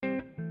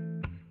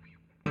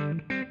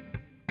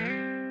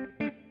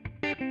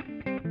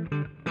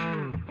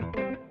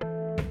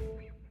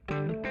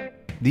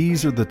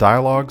These are the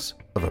dialogues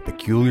of a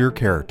peculiar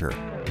character.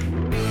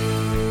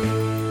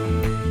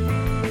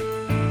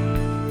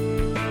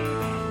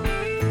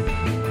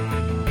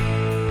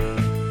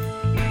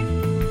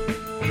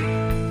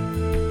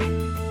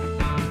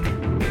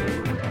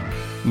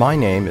 My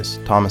name is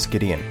Thomas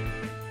Gideon.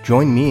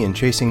 Join me in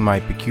chasing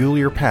my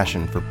peculiar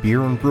passion for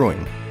beer and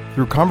brewing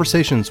through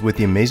conversations with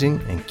the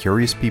amazing and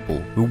curious people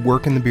who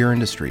work in the beer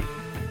industry.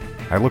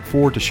 I look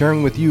forward to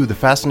sharing with you the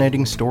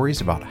fascinating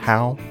stories about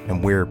how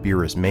and where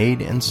beer is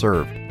made and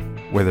served,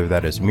 whether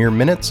that is mere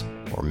minutes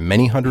or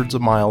many hundreds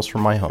of miles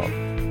from my home.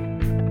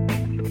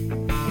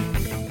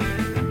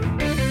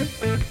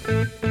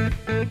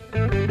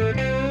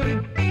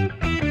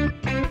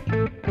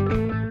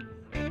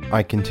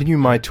 I continue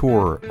my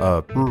tour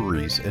of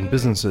breweries and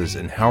businesses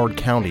in Howard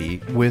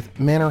County with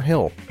Manor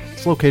Hill.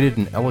 It's located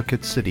in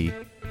Ellicott City,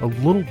 a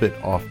little bit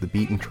off the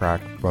beaten track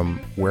from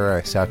where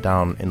I sat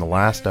down in the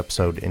last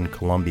episode in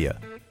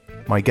Columbia.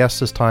 My guest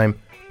this time,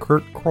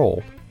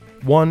 Krol,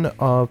 one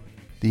of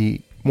the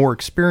more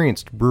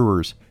experienced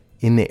brewers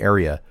in the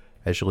area,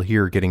 as you'll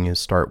hear getting his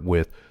start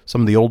with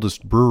some of the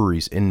oldest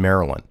breweries in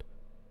Maryland.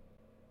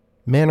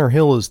 Manor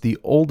Hill is the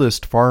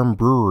oldest farm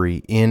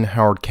brewery in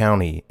Howard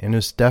County and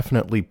is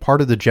definitely part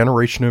of the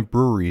generation of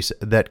breweries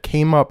that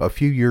came up a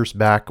few years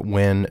back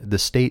when the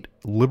state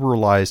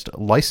liberalized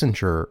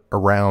licensure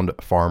around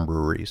farm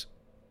breweries.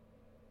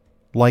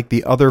 Like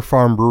the other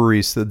farm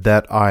breweries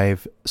that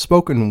I've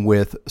spoken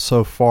with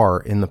so far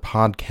in the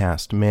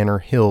podcast, Manor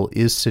Hill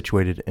is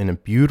situated in a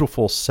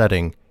beautiful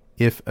setting,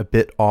 if a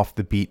bit off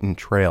the beaten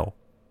trail.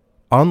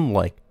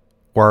 Unlike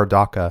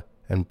Waradaka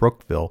and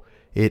Brookville,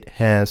 it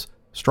has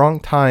strong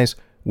ties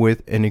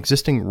with an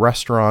existing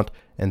restaurant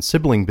and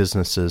sibling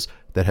businesses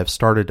that have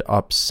started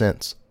up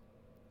since.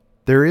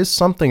 There is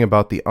something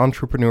about the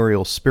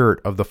entrepreneurial spirit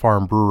of the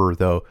farm brewer,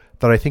 though,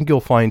 that I think you'll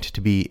find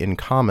to be in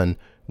common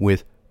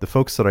with the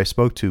folks that I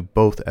spoke to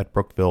both at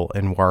Brookville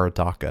and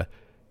Waradaka.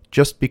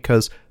 Just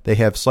because they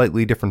have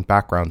slightly different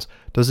backgrounds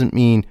doesn't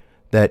mean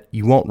that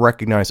you won't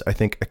recognize, I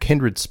think, a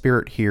kindred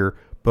spirit here,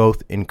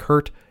 both in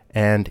Kurt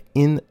and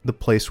in the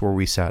place where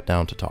we sat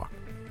down to talk.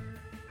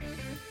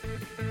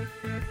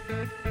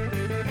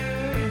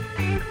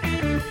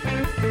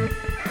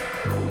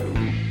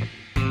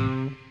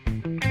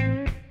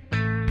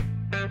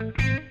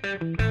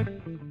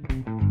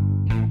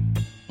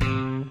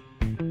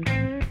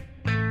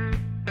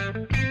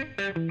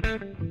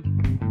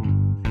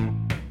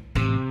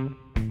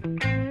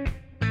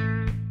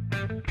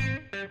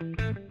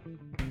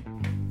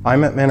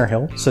 I'm at Manor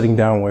Hill, sitting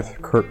down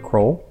with Kurt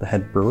Krol, the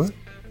head brewer.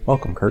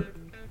 Welcome, Kurt.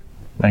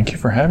 Thank you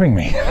for having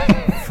me.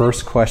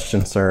 First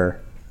question, sir.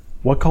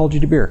 What called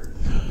you to beer?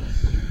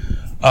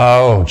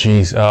 Oh,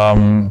 geez.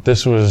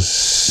 This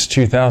was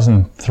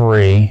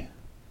 2003.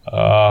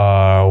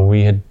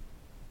 We had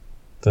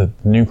the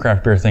new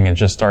craft beer thing had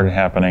just started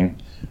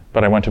happening,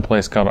 but I went to a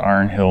place called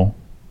Iron Hill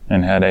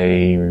and had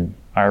a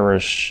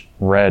Irish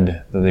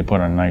red that they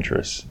put on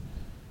nitrous.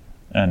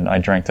 And I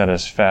drank that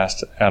as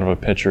fast out of a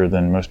pitcher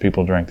than most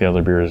people drank the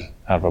other beers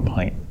out of a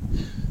pint.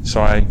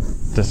 So I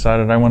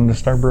decided I wanted to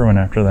start brewing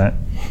after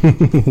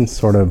that.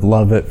 Sort of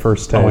love at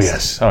first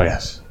taste. Oh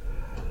yes.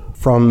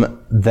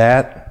 From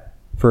that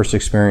first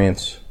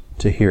experience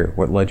to here,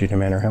 what led you to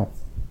Manor Hill?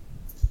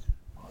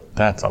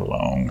 That's a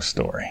long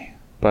story.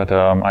 But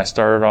I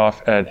started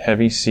off at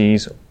Heavy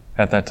Seas.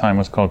 At that time it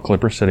was called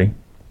Clipper City.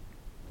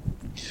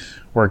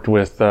 Worked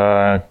with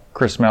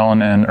Chris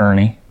Mellon and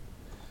Ernie.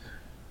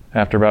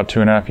 After about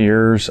 2.5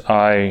 years,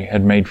 I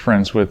had made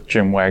friends with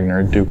Jim Wagner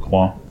at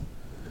Duclaw.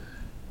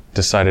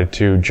 Decided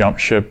to jump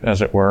ship,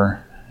 as it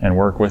were, and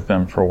work with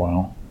them for a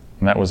while.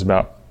 And that was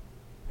about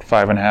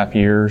 5.5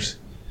 years.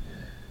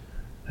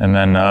 And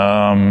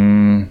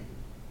then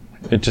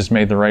it just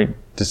made the right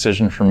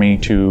decision for me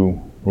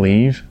to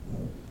leave.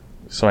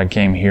 So I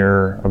came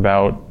here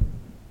about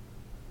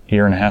a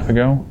year and a half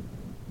ago.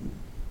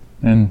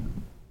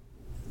 And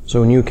so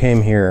when you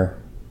came here,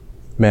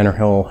 Manor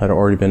Hill had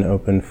already been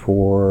open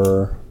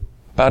for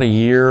about a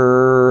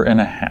year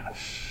and a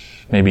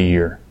half, maybe a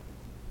year.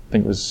 I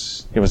think it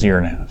was a year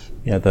and a half.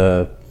 Yeah,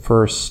 the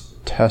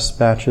first test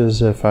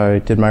batches, if I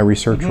did my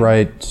research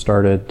right,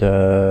 started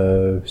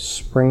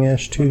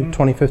springish to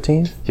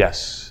 2015?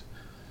 Yes.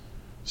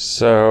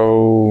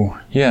 So,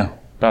 yeah,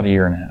 about a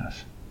year and a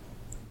half.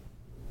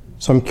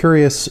 So I'm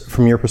curious,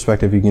 from your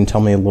perspective, you can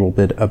tell me a little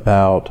bit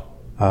about,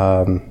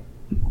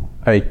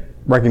 I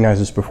recognize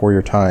this before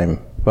your time,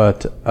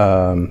 but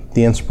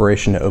the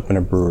inspiration to open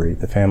a brewery.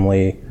 The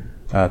family,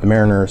 the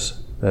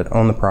Mariners that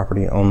own the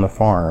property, own the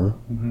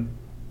farm,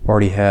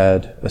 already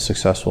had a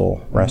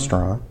successful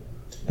restaurant.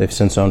 They've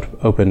since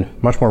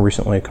opened, much more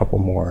recently, a couple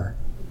more.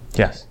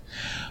 Yes.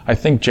 I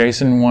think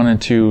Jason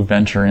wanted to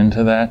venture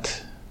into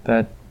that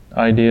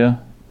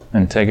idea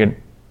and take it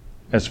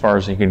as far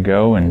as he could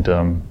go,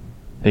 and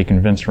he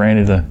convinced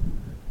Randy to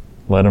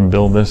let him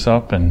build this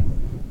up, and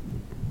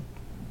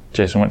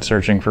Jason went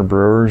searching for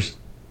brewers.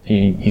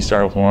 He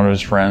started with one of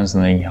his friends,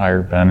 and then he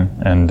hired Ben,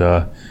 and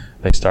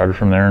they started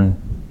from there and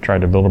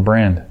tried to build a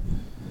brand.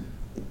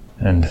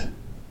 And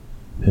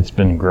it's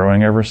been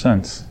growing ever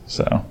since.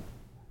 So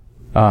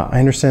I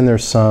understand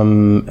there's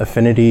some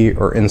affinity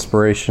or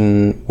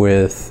inspiration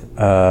with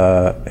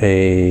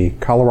a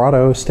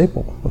Colorado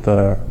staple with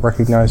a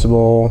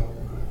recognizable,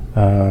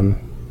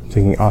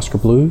 thinking Oscar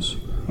Blues.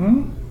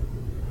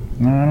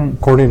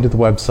 According to the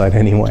website,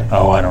 anyway.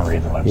 Oh, I don't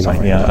read the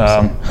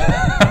website.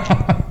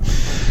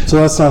 So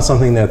that's not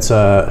something that's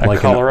like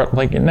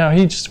Colorado. No,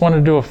 he just wanted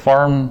to do a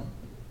farm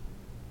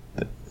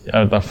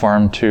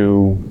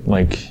to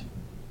like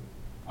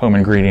home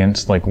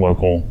ingredients, like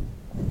local.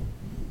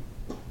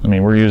 I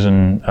mean, we're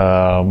using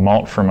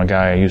malt from a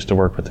guy I used to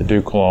work with at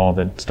Duclaw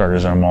that started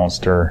his own malt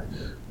stir.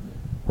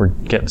 We're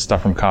getting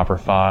stuff from Copper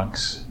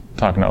Fox,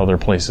 talking to other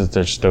places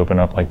that just open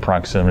up, like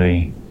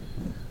Proximity,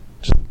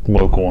 just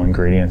local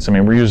ingredients. I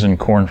mean, we're using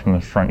corn from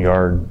the front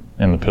yard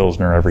in the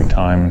Pilsner every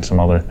time and some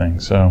other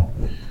things. So,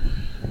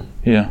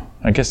 yeah,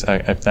 I guess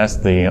if that's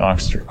the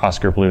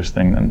Oscar Blues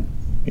thing, then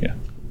yeah.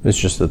 It's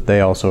just that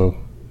they also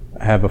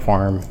have a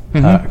farm,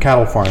 a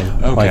cattle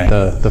farm, like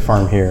the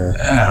farm here.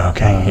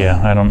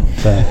 I don't.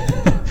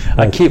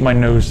 I keep my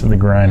nose to the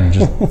grind and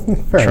just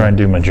try and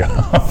do my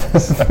job.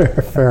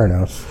 Fair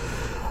enough.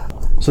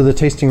 So the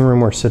tasting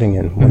room we're sitting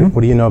in,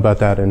 what do you know about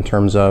that in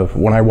terms of,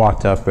 when I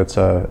walked up, it's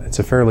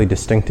a fairly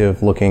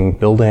distinctive looking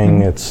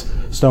building. It's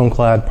stone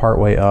clad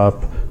partway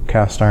up,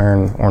 cast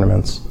iron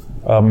ornaments.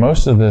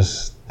 Most of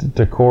this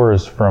decor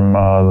is from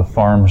the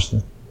barns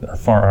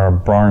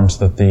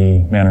that the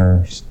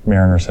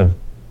Mariners have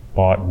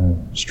bought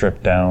and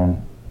stripped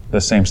down. The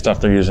same stuff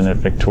they're using at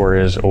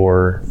Victoria's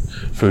or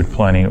Food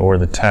Plenty or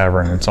the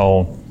Tavern. It's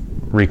all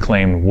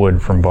reclaimed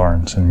wood from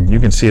barns, and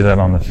you can see that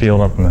on the field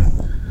up in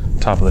the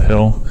top of the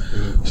hill.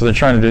 So they're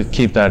trying to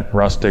keep that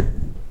rustic,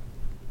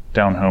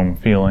 down-home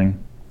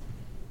feeling.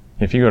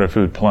 If you go to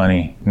Food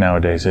Plenty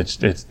nowadays,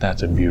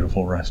 that's a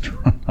beautiful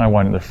restaurant. I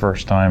went the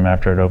first time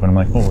after it opened. I'm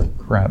like, holy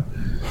crap!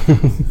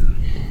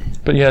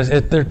 But yeah,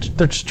 they're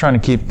just trying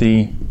to keep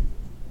the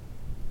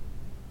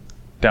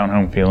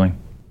down-home feeling.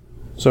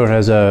 So it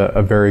has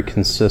a very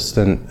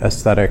consistent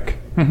aesthetic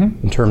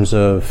in terms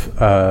of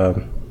how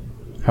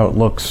it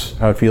looks,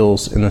 how it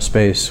feels in the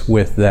space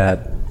with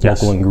that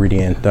local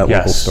ingredient, that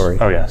local story.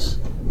 Oh, yes.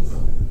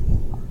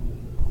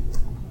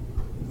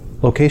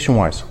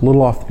 Location-wise, a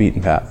little off the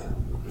beaten path.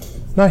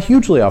 Not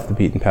hugely off the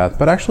beaten path,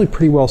 but actually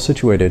pretty well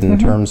situated in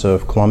terms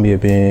of Columbia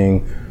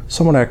being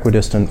somewhat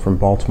equidistant from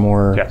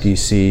Baltimore,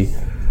 D.C.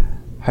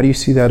 How do you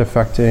see that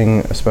affecting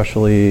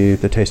especially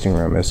the tasting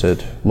room? Is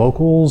it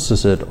locals?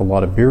 Is it a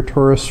lot of beer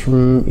tourists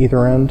from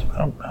either end?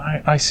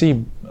 I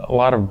see a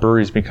lot of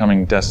breweries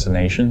becoming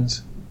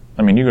destinations.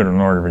 I mean, you go to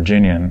Northern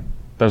Virginia and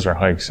those are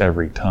hikes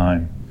every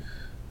time.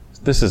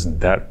 This isn't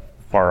that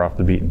far off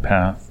the beaten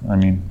path. I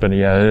mean, but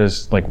yeah, it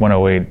is like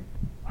 108.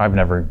 I've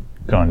never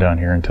gone down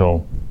here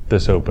until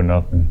this opened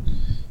up, and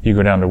you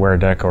go down to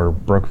Weredeck or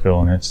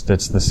Brookville and it's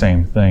the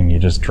same thing. You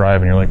just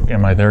drive and you're like,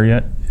 am I there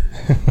yet?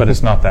 But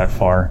it's not that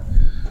far.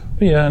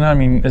 But yeah, and I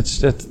mean, that's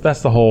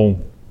the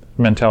whole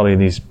mentality of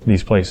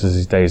these places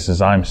these days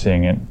as I'm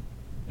seeing it.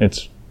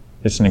 It's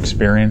an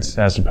experience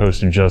as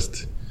opposed to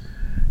just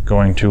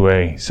going to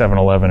a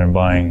 7-Eleven and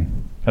buying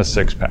a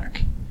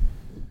 6-pack.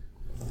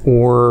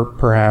 Or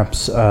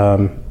perhaps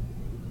a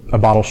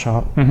bottle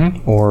shop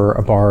or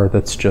a bar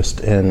that's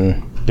just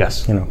in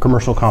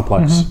commercial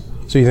complex.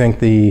 So you think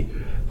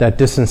that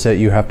distance that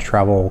you have to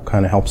travel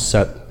kind of helps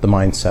set the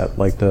mindset,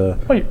 like the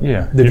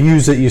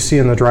views that you see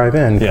in the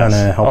drive-in kind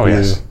of help you.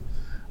 Yes.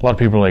 A lot of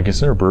people are like,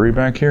 is there a brewery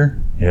back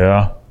here?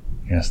 Yeah.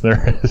 Yes,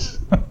 there is.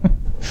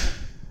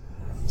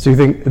 So you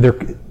think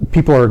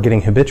people are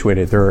getting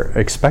habituated? They're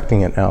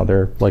expecting it now.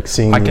 They're like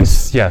seeing. I can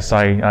see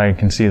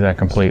that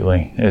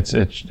completely.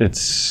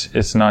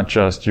 It's not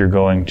just you're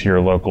going to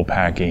your local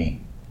packy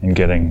and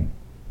getting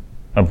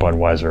a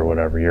Budweiser or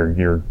whatever.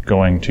 You're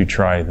going to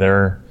try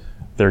their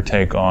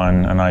take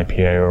on an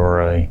IPA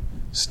or a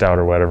stout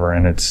or whatever,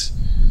 and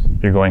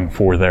you're going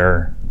for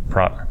their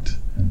product.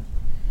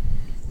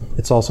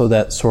 It's also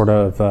that sort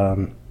of.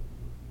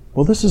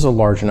 Well, this is a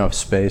large enough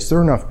space. There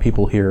are enough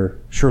people here.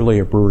 Surely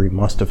a brewery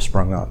must have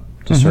sprung up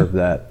to serve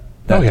that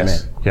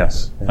demand.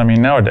 Yes. Yeah. I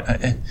mean,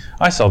 nowadays,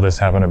 I saw this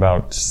happen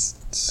about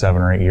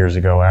 7 or 8 years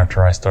ago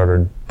after I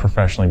started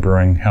professionally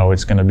brewing, how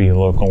it's going to be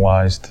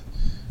localized.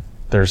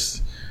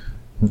 There's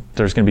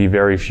going to be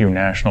very few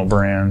national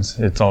brands.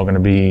 It's all going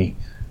to be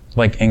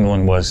like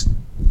England was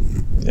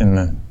in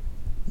the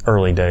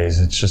early days.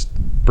 It's just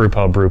brew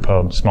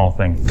pub, small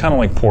thing. Kind of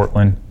like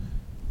Portland.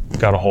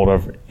 Got a hold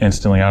of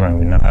instantly. I don't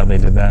even know how they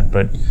did that,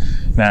 but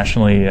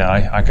nationally,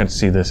 I could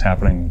see this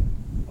happening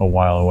a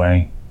while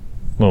away.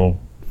 Little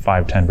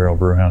 5-10 barrel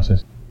brew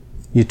houses.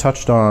 You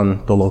touched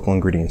on the local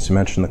ingredients. You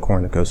mentioned the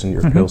corn that goes into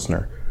your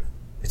Pilsner.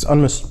 It's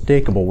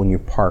unmistakable when you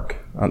park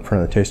out in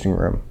front of the tasting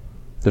room.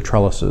 The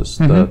trellises,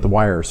 the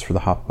wires for the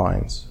hop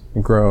vines.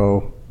 You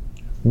grow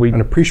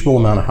an appreciable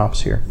amount of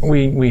hops here.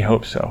 We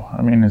hope so.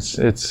 I mean,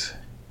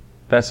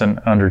 that's an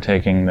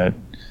undertaking that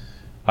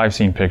I've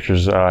seen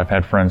pictures. I've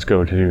had friends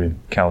go to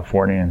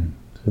California and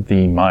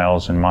the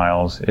miles and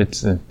miles.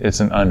 It's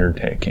an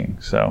undertaking.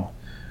 So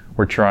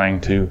we're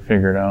trying to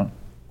figure it out.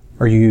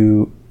 Are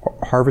you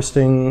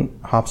harvesting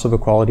hops of a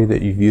quality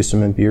that you've used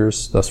them in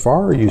beers thus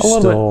far? Or are you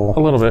A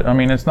little bit. I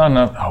mean, it's not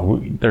enough.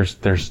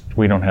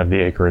 We don't have the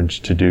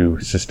acreage to do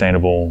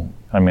sustainable.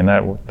 I mean,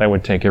 that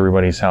would take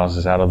everybody's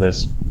houses out of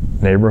this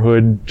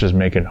neighborhood, just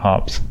making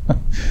hops.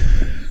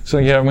 So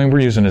yeah, I mean,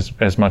 we're using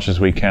as much as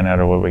we can out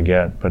of what we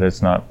get, but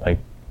it's not like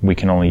we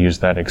can only use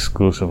that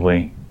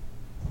exclusively.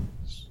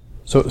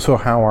 So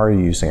how are you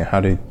using it? How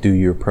do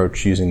you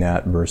approach using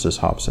that versus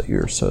hops that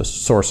you're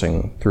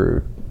sourcing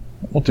through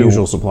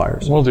usual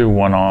suppliers? We'll do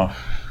one-off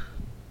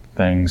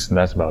things, and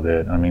that's about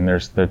it. I mean,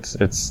 it's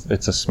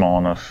a small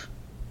enough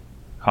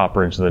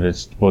hopperage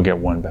that we'll get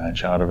one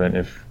batch out of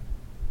it,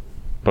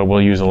 but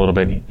we'll use a little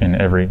bit in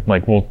every,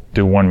 like we'll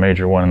do one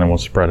major one and then we'll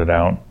spread it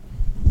out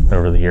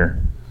over the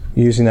year.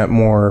 Using that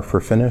more for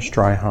finish,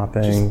 dry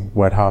hopping,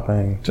 wet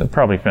hopping?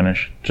 Probably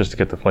finish, just to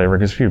get the flavor,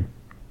 because if you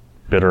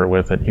bitter it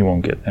with it, you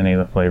won't get any of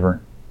the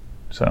flavor.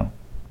 So.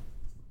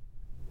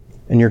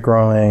 And you're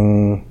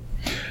growing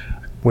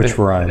which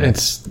variety?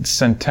 It's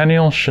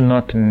Centennial,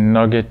 Chinook,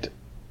 Nugget,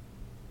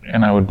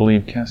 and I would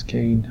believe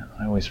Cascade.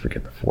 I always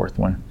forget the fourth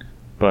one.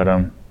 But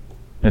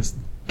it's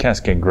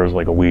Cascade grows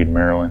like a weed in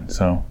Maryland,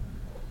 so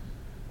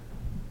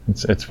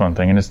it's a fun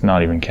thing. And it's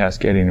not even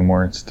Cascade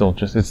anymore. It's still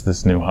it's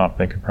this new hop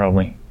they could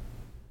probably.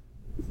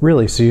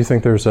 Really? So you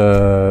think there's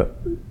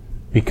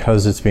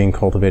because it's being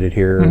cultivated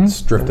here,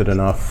 it's drifted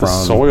enough from...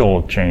 The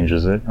soil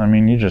changes it. I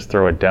mean, you just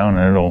throw it down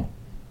and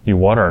you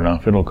water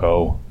enough, it'll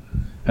go.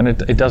 And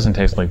it doesn't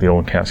taste like the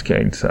old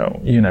Cascade,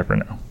 so you never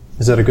know.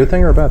 Is that a good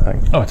thing or a bad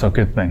thing? Oh, it's a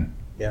good thing.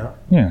 Yeah?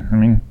 Yeah, I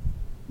mean,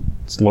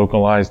 it's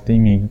localized.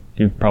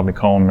 You'd probably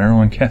call them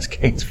Maryland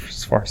Cascades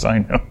as far as I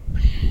know.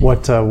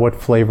 What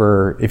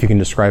flavor, if you can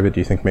describe it, do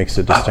you think makes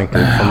it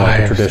distinctive from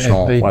like a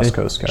traditional West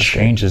Coast Cascade?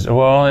 Changes.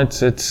 Well,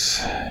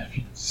 it's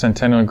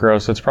Centennial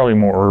gross, so it's probably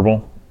more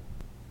herbal.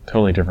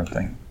 Totally different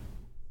thing.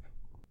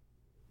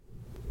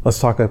 Let's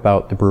talk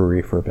about the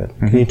brewery for a bit.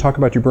 Can you talk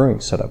about your brewing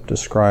setup?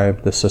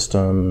 Describe the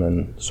system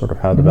and sort of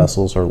how the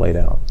vessels are laid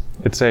out.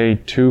 It's a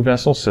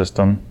 2-vessel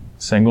system,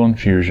 single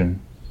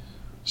infusion.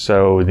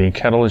 So the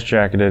kettle is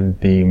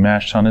jacketed, the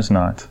mash tun is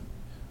not.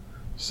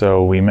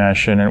 So we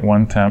mash in at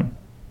 1 temp,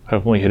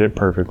 hopefully hit it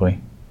perfectly.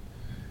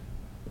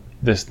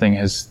 This thing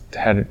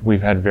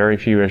we've had very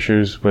few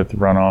issues with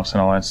runoffs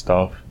and all that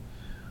stuff.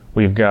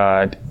 We've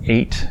got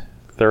 8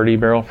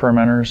 30-barrel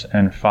fermenters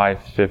and 5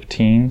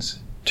 15s,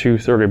 2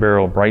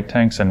 30-barrel bright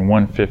tanks and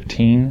 1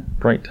 15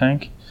 bright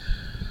tank,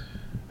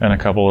 and a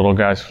couple little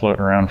guys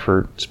floating around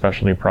for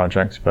specialty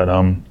projects. But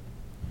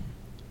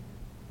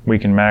we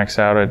can max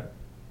out at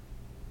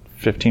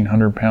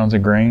 1,500 pounds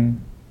of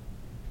grain.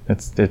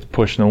 It's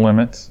pushing the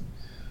limits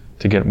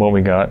to get what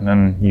we got, and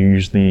then you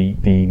use the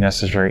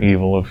necessary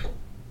evil of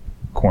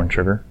corn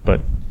sugar.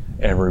 But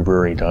every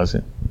brewery does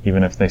it,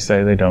 even if they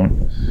say they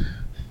don't.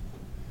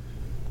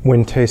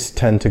 When tastes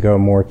tend to go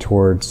more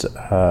towards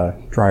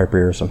drier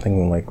beer,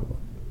 something like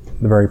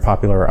the very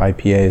popular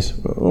IPAs,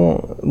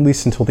 well, at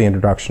least until the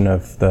introduction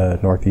of the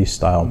Northeast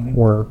style,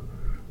 we're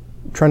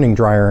trending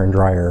drier and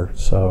drier,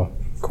 so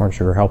corn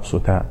sugar helps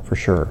with that for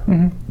sure.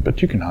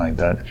 But you can hide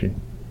that if you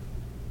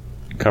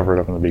cover it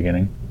up in the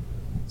beginning.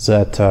 Is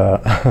that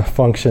a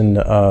function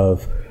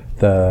of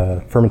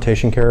the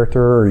fermentation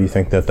character, or you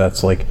think that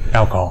that's like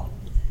alcohol?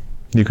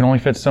 You can only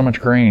fit so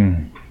much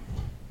grain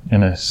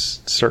in a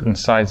certain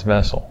size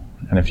vessel,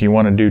 and if you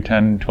want to do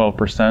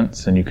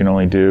 10-12%, then you can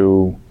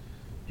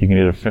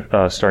get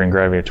a starting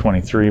gravity at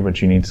 23, but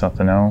you need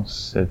something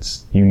else.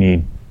 You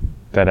need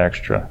that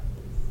extra.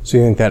 So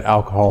you think that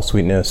alcohol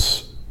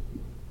sweetness,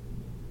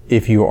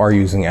 if you are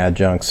using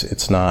adjuncts,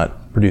 it's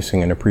not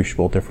producing an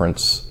appreciable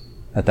difference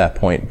at that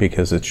point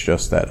because it's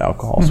just that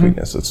alcohol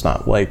sweetness. It's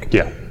not like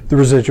the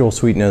residual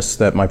sweetness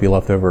that might be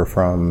left over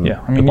from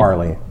the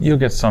barley. You'll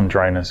get some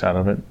dryness out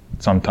of it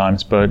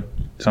sometimes, but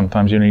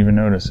sometimes you don't even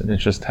notice it.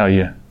 It's just how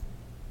you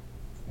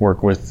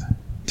work with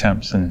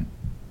temps and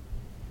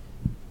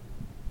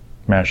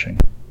mashing.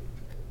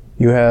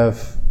 You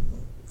have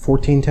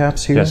 14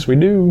 taps here? Yes, we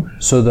do.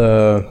 So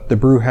the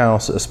brew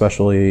house,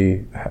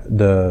 especially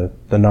the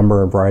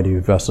number and variety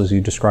of vessels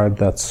you described,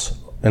 that's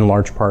in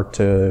large part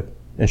to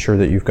ensure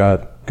that you've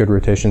got good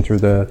rotation through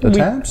the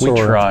taps? We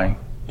try.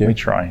 Yeah. We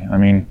try. I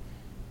mean,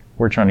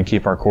 we're trying to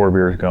keep our core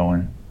beers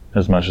going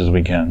as much as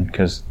we can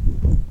because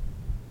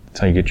that's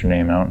how you get your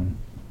name out and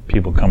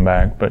people come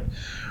back. But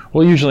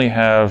we'll usually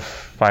have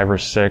 5 or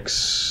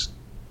 6.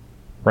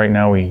 Right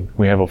now we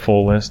have a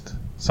full list.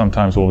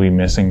 Sometimes we'll be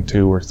missing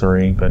 2 or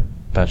 3, but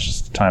that's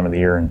just the time of the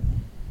year and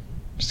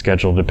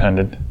schedule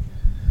dependent.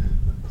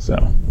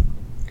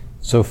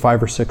 So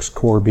 5 or 6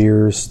 core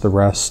beers, the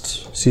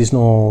rest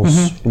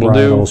seasonals,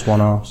 varietals,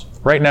 one-offs?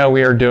 Right now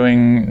we are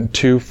doing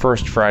 2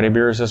 First Friday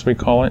beers, as we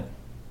call it.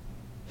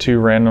 2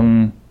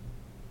 random,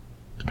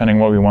 depending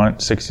what we want,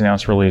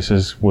 16-ounce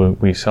releases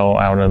we sell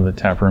out of the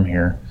tap room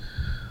here.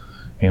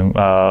 And,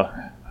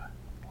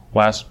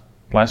 last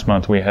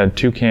month we had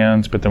 2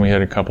 cans, but then we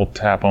had a couple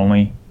tap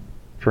only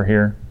for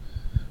here.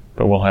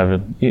 But we'll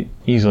have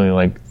easily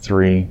like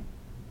 3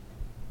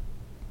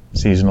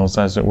 seasonals,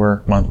 as it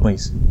were,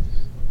 monthlies.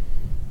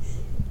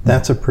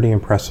 That's a pretty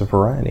impressive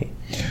variety.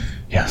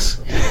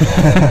 Yes.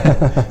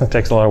 It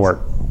takes a lot of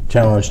work.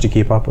 Challenge to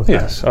keep up with.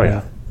 Yes. That. Oh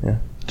yeah. Yeah.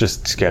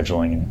 Just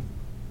scheduling.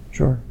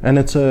 Sure. And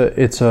it's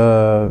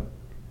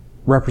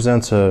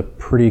represents a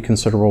pretty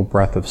considerable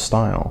breadth of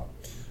style,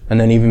 and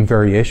then even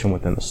variation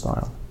within the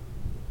style.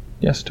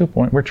 Yes, to a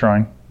point. We're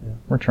trying. Yeah.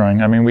 We're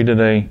trying. I mean, we did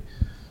a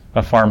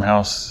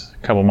farmhouse a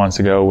couple months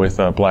ago with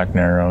Black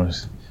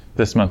Narrows.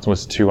 This month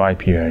was 2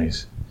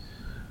 IPAs.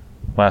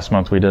 Last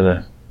month we did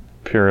a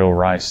Imperial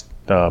Rice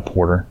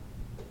Porter.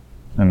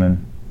 And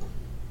then...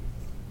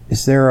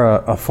 Is there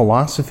a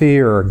philosophy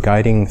or a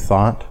guiding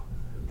thought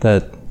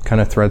that kind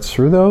of threads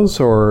through those,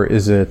 or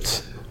is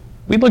it...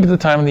 We look at the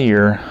time of the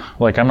year.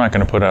 Like, I'm not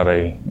going to put out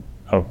a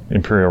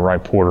Imperial Rye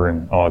Porter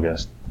in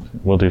August.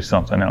 We'll do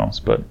something else.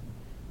 But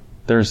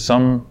there's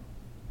some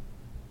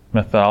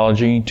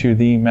methodology to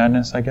the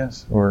madness, I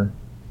guess, or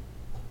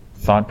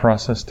thought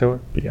process to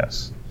it. But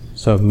yes.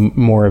 So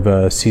more of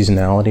a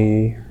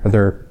seasonality. Are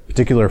there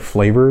particular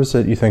flavors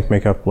that you think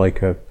make up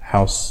like a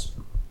house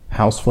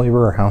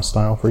flavor or house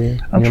style for you?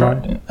 I'm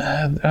trying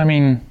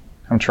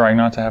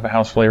not to have a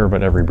house flavor,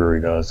 but every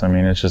brewery does. I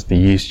mean, it's just the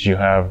yeast you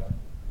have,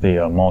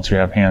 the malts you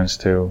have hands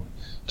to.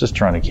 Just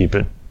trying to keep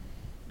it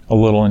a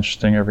little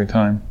interesting every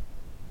time.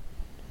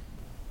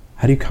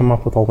 How do you come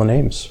up with all the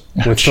names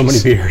with so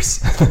many beers?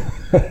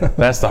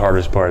 That's the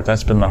hardest part.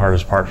 That's been the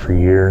hardest part for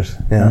years.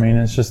 Yeah. I mean,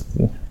 it's just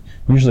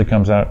usually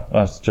comes out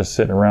us just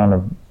sitting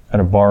around at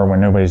a bar when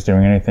nobody's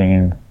doing anything,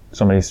 and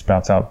somebody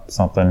spouts out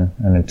something,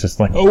 and it's just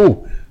like,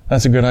 oh,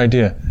 that's a good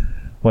idea.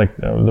 Like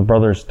the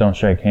brothers don't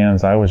shake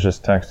hands. I was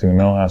just texting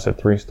Millhouse at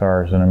 3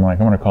 Stars, and I'm like,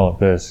 I'm going to call it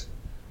this,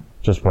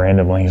 just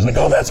randomly. He's like,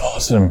 oh, that's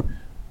awesome.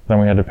 Then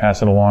we had to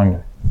pass it along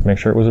to make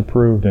sure it was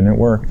approved, and it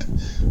worked.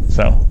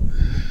 So,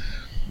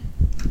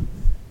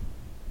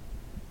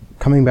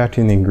 coming back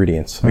to the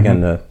ingredients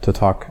again, to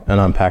talk and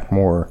unpack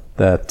more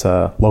that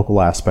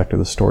local aspect of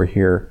the story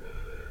here.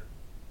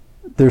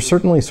 There's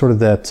certainly sort of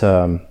that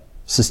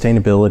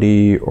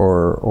sustainability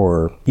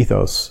or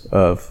ethos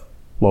of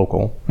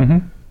local.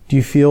 Mm-hmm. Do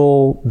you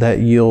feel that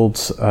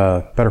yields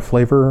better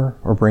flavor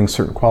or brings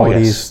certain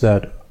qualities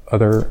that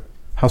other...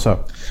 How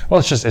so? Well,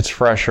 it's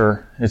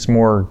fresher. It's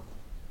more...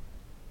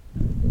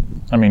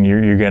 I mean,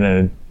 you're getting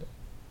it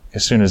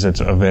as soon as it's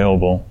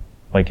available,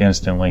 like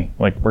instantly.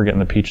 Like, we're getting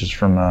the peaches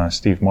from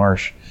Steve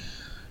Marsh,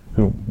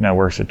 who now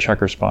works at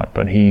Checker Spot,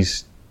 but he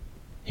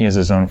has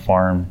his own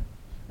farm.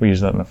 We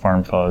use that in the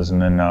Farm Fuzz,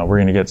 and then we're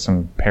going to get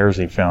some pears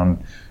he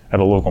found at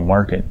a local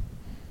market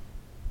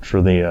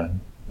for the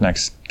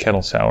next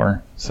kettle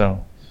sour.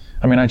 So,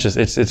 I mean,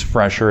 it's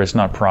fresher. It's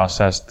not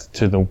processed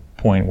to the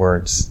point where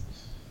it's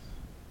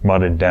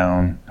mudded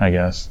down, I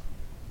guess.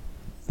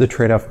 The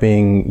trade-off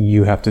being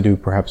you have to do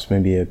perhaps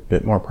maybe a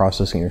bit more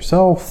processing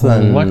yourself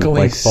than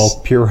luckily, like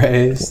bulk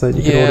purees that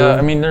you can order? Yeah,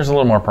 I mean, there's a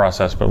little more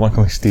process, but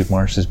luckily Steve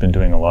Marsh has been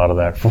doing a lot of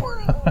that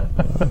for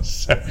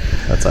us. So.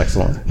 That's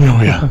excellent.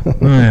 Oh,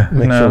 yeah.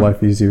 Makes your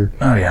life easier.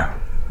 Oh, yeah.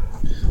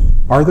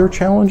 Are there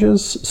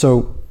challenges?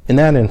 So in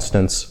that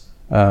instance,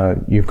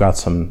 you've got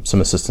some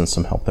assistance,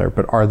 some help there,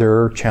 but are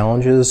there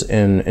challenges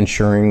in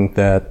ensuring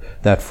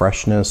that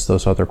freshness,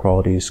 those other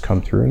qualities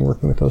come through in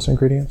working with those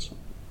ingredients?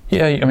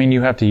 Yeah, I mean,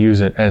 you have to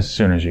use it as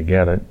soon as you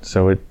get it.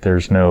 So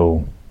there's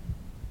no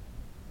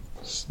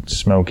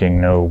smoking,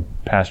 no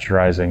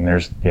pasteurizing.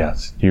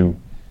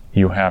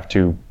 You have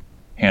to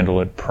handle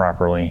it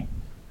properly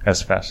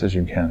as fast as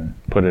you can.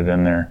 Put it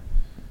in there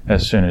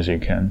as soon as you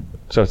can.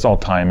 So it's all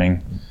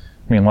timing.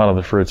 I mean, a lot of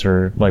the fruits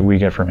are like we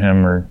get from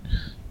him are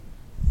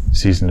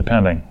season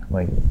depending.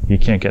 Like you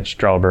can't get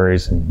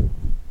strawberries in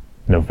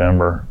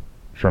November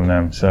from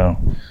them. So,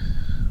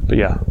 but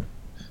yeah,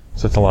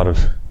 so it's a lot of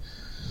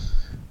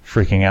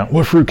freaking out.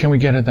 What fruit can we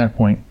get at that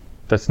point?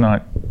 That's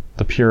not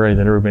the puree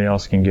that everybody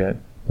else can get.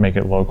 Make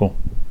it local.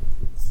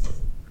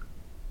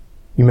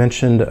 You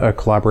mentioned a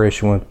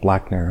collaboration with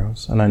Black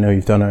Narrows, and I know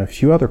you've done a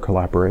few other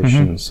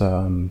collaborations.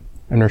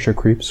 Inertia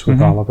Creeps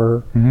with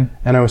Oliver,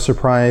 and I was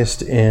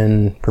surprised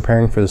in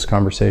preparing for this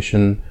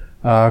conversation,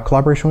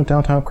 collaboration with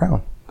Downtown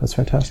Crown. That's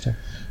fantastic.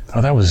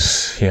 Oh, that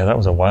was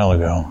a while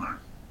ago.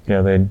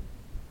 Yeah, they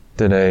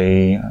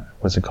did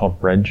what's it called,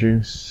 Red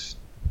Juice?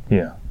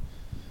 Yeah.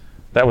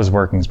 That was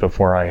workings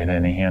before I had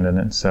any hand in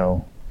it,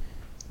 so.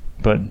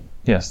 But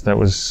yes, that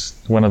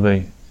was one of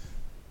the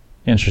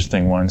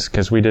interesting ones,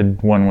 because we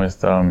did one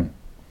with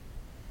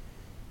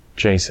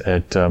Jace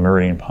at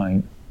Meridian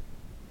Pint.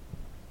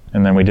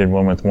 And then we did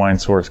one with Wine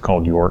Source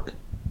called York.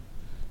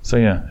 So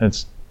yeah,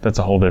 that's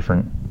a whole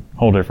different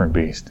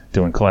beast,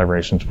 doing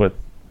collaborations with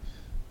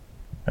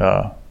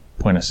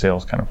point of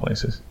sales kind of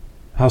places.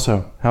 How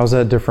so? How's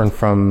that different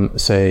from,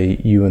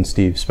 say, you and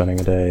Steve spending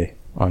a day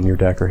on your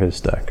deck or his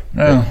deck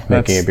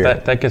making a beer?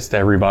 That gets to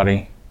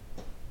everybody,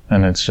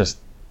 and it's just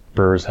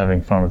brewers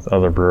having fun with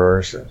other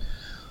brewers.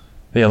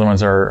 The other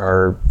ones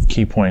are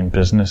key point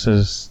business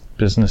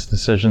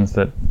decisions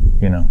that,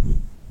 you know,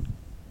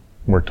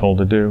 we're told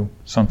to do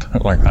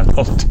something like I'm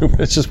told to do. But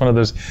it's just one of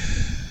those.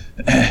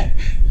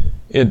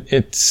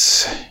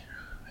 It's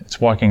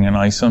walking in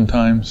ice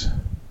sometimes,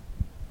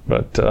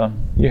 but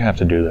you have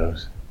to do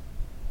those.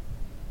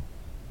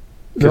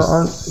 There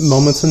aren't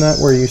moments in that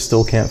where you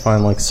still can't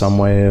find like some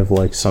way of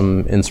like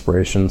some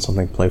inspiration,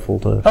 something playful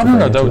to. Oh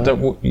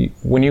no!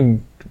 When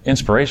you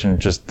inspiration,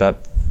 just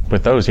that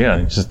with those, yeah,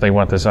 it's just they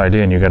want this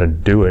idea and you got to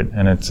do it,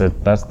 and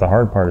that's the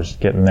hard part is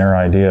getting their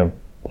idea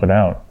put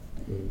out.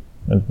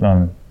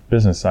 On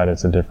business side,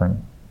 it's a different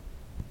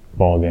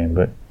ball game,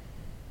 but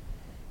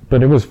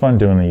it was fun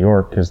doing New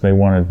York because they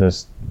wanted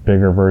this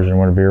bigger version of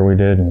what a beer we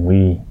did, and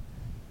we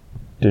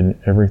did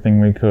everything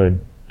we could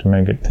to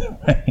make it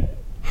that way.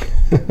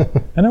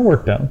 And it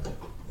worked out.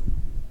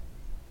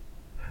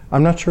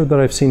 I'm not sure that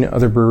I've seen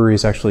other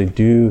breweries actually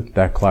do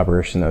that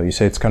collaboration, though. You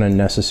say it's kind of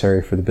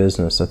necessary for the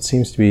business. That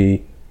seems to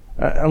be,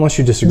 unless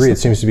you disagree, it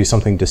seems to be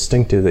something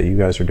distinctive that you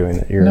guys are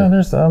doing. No,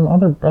 there's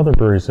other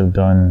breweries have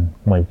done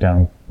like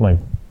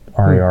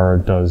RER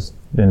does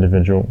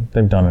individual.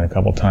 They've done it a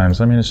couple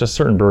times. I mean, it's just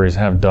certain breweries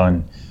have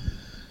done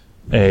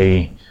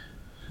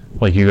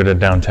like you go to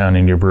downtown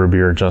and you brew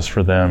beer just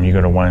for them. You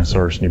go to Wine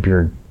Source and you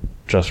beer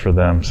just for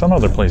them. Some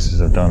other places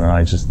have done it.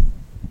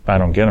 I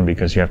don't get them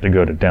because you have to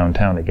go to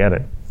downtown to get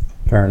it.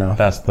 Fair enough.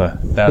 That's a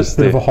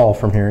bit of a haul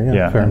from here.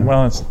 Yeah. Fair enough.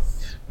 Well,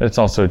 it's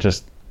also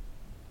just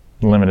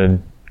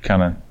limited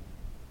kind of.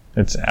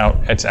 It's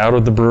out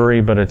of the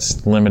brewery, but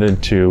it's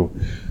limited to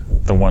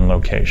the one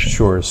location.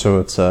 Sure. So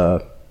it's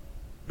a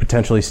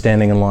potentially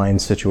standing in line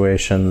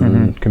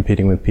situation,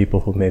 competing with people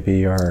who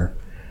maybe are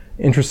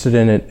interested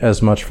in it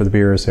as much for the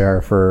beer as they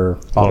are for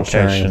bottle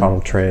sharing,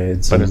 bottle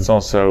trades. But it's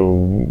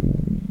also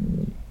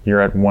you're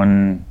at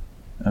one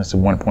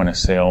point of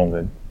sale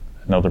that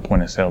another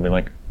point of sale will be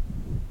like,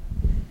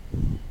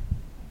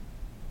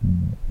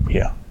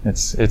 yeah,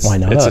 it's why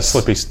not it's us?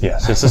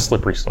 It's a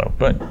slippery slope,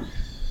 but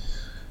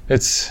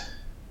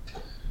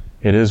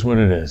it is what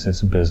it is.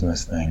 It's a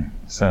business thing.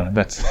 So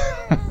that's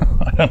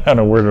I don't know how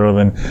to word it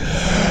other than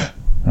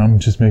I'm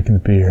just making the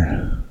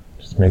beer.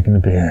 Just making the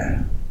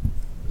beer.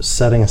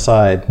 Setting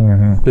aside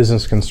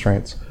business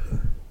constraints,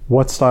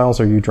 what styles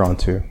are you drawn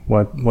to?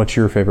 What's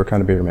your favorite kind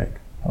of beer to make?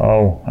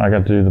 Oh, I got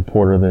to do the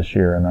porter this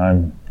year,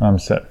 and I'm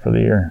set for the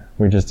year.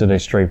 We just did a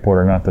straight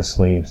porter, not the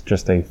sleeves,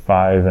 just a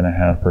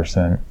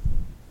 5.5%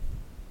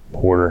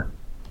 porter,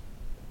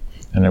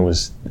 and it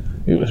was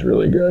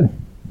really good.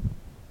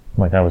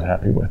 Like, I was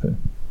happy with it.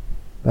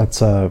 That's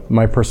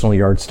my personal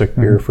yardstick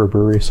beer for a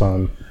brewery, so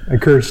I'm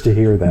encouraged to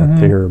hear that,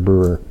 to hear a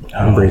brewer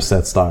embrace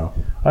that style.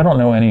 I don't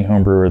know any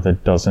home brewer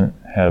that doesn't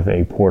have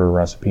a porter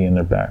recipe in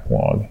their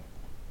backlog,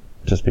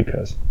 just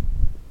because.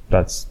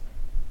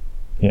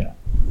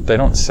 They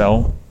don't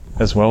sell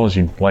as well as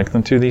you'd like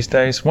them to these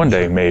days. One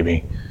day,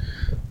 maybe.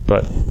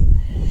 But,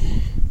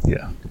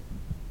 yeah.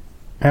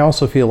 I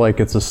also feel like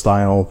it's a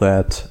style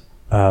that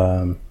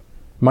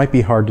might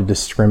be hard to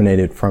discriminate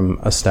it from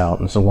a stout.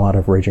 There's a lot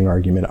of raging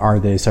argument. Are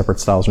they separate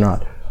styles or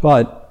not?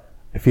 But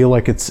I feel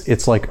like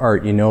it's like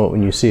art. You know it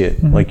when you see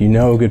it. Like, you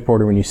know a good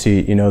porter when you see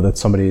it. You know that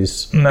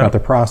somebody's got the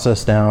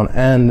process down.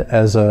 And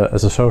as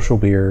a social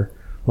beer,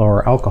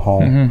 lower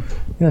alcohol,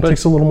 it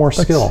takes a little more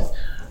skill.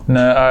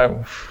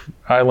 No,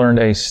 I learned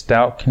a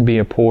stout can be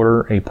a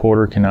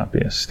porter cannot be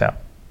a stout.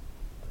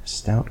 A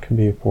stout can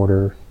be a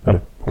porter, but a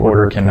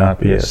porter cannot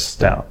be a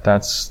stout.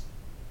 This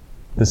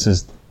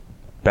is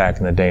back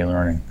in the day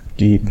learning.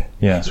 Deep.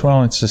 Yes,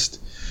 well, it's just,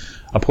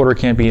 a porter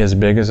can't be as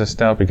big as a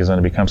stout because then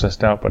it becomes a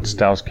stout, but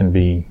stouts can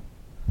be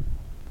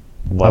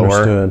lower.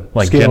 Understood.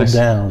 Like scaled Guinness.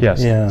 Down.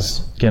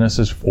 Yes. Guinness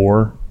is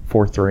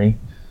 4.3.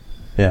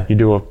 Yeah. You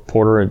do a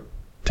porter at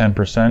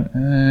 10%.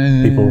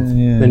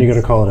 Then you got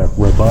to call it a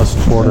robust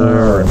porter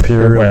or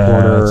imperial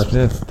porter.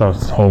 It's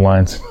those whole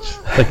lines.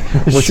 Like,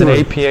 what's an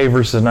APA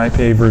versus an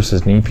IPA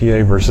versus an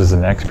EPA versus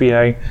an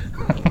XPA?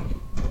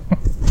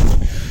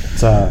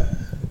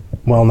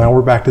 Well, now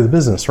we're back to the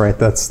business, right?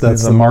 That's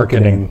the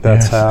marketing.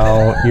 That's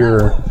how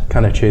you're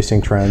kind of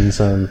chasing trends.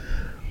 And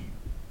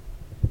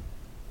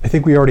I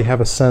think we already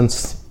have a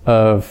sense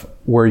of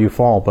where you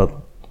fall, but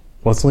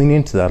let's lean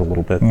into that a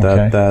little bit.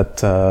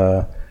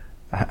 Okay.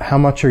 How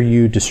much are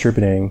you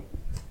distributing,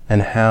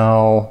 and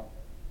how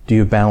do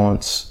you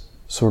balance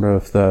sort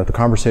of the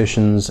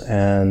conversations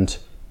and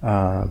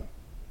the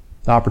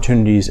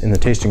opportunities in the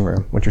tasting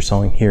room, what you're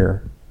selling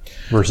here,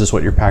 versus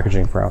what you're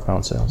packaging for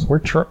outbound sales?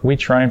 We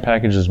try and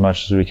package as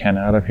much as we can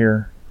out of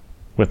here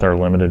with our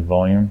limited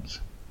volumes.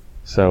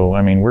 So,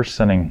 I mean, we're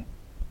sending,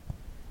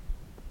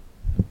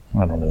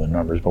 I don't know the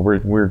numbers, but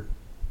we're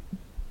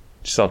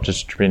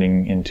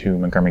self-distributing into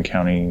Montgomery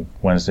County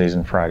Wednesdays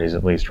and Fridays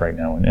at least right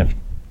now, and if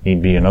need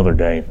be another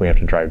day if we have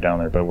to drive down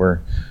there, but we're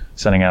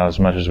sending out as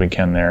much as we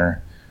can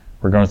there.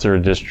 We're going through a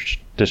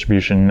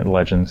distribution at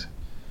Legends,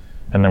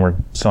 and then we're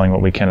selling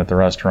what we can at the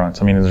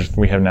restaurants. I mean,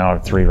 we have now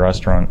 3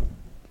 restaurants.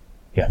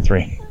 Yeah,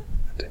 3.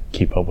 To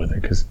keep up with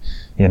it, because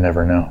you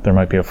never know. There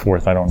might be a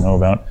 4th I don't know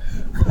about.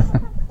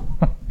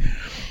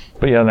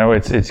 But yeah, no,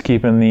 it's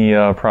keeping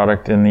the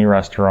product in the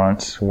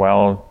restaurants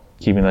while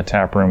keeping the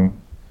tap room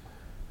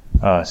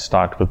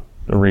stocked with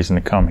a reason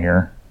to come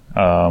here.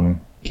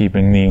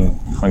 Keeping the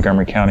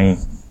Montgomery County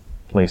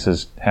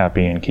places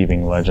happy, and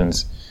keeping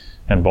Legends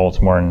and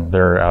Baltimore and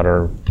their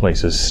outer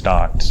places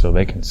stocked so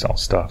they can sell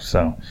stuff.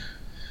 So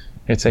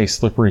it's a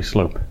slippery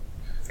slope.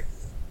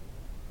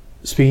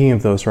 Speaking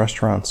of those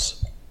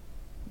restaurants,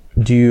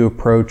 do you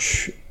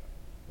approach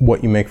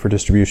what you make for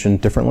distribution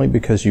differently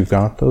because you've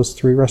got those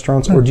 3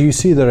 restaurants, or do you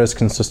see that as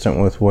consistent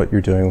with what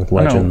you're doing with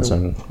Legends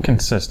and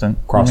consistent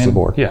across the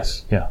board?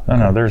 Yes, yeah. No,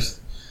 other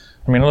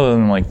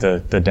than like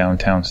the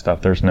downtown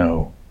stuff,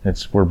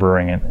 we're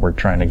brewing it, we're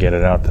trying to get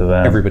it out to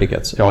them. Everybody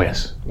gets it. Oh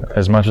yes,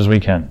 as much as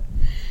we can.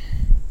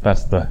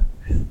 That's the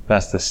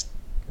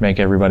make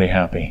everybody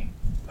happy.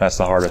 That's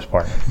the hardest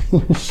part.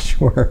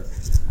 Sure.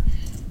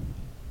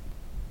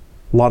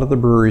 A lot of the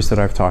breweries that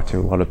I've talked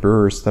to,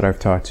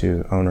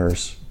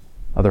 owners,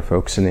 other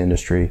folks in the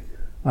industry,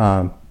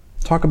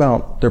 talk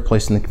about their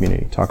place in the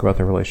community, talk about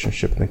their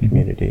relationship in the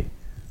community.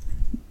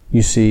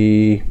 You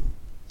see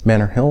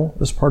Manor Hill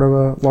as part of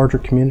a larger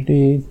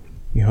community.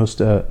 You host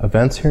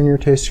events here in your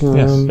tasting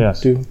room,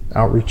 yes. Do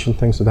outreach and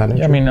things of that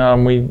nature. Yeah,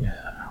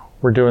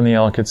 we're doing the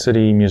Ellicott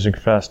City Music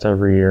Fest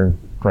every year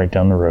right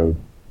down the road.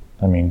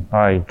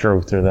 I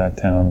drove through that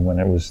town when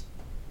it was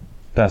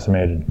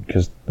decimated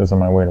because it was on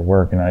my way to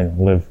work, and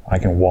I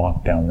can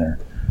walk down there.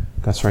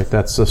 That's right.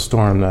 That's the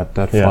storm that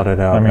flooded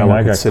out.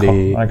 Ellicott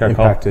City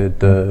impacted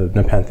the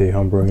Nepenthe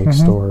homebrewing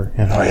store.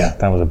 Yeah. Oh yeah,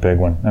 that was a big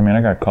one.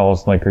 I got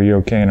calls like, "Are you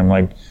okay?" And I'm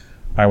like,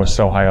 I was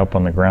so high up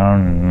on the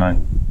ground, and I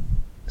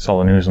saw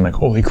the news. I'm like,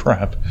 "Holy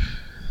crap!"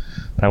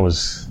 That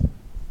was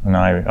an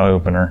eye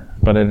opener.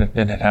 But it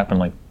had happened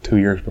like 2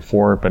 years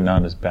before, but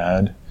not as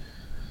bad.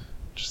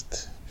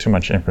 Just too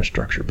much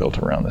infrastructure built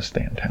around this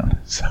damn town.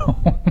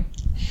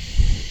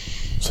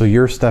 So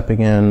you're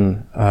stepping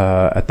in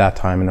at that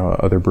time,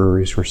 other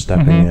breweries were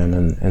stepping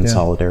in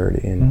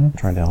solidarity and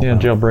trying to help out. Yeah,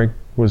 Jailbreak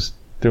was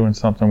doing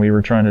something. We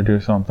were trying to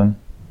do something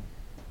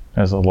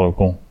as a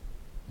local.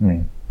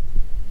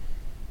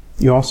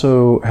 You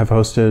also have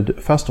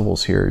hosted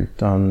festivals here. You've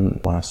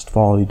done last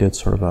fall. You did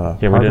sort of a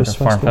we did a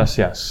Farm Fest.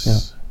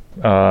 Yes.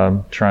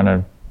 Yeah. Trying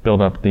to build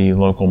up the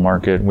local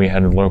market. We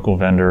had local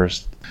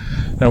vendors.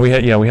 We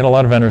had a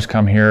lot of vendors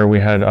come here.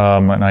 We had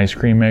an ice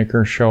cream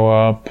maker show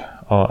up.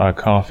 A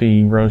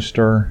coffee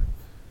roaster,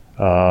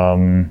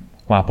 Lapa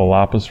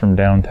Lapas from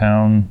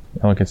downtown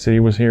Ellicott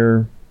City was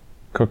here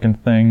cooking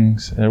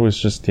things. It was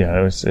just,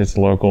 it's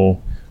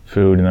local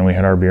food, and then we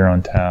had our beer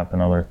on tap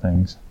and other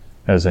things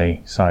as a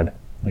side,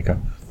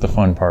 the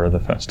fun part of the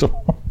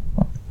festival.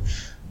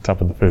 Top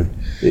of the food.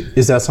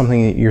 Is that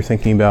something that you're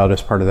thinking about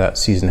as part of that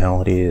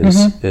seasonality?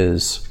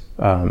 Is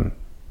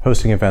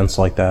hosting events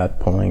like that,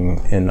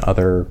 pulling in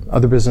other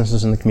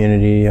businesses in the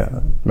community,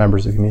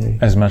 members of the community?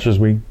 As much as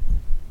we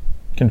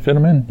can fit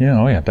them in.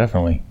 Yeah,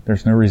 definitely.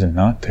 There's no reason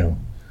not to.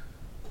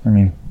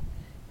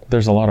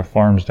 There's a lot of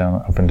farms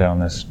up and down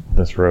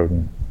this road,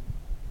 and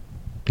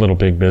little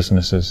big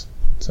businesses.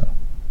 So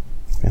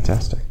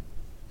fantastic.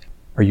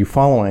 Are you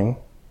following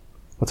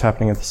what's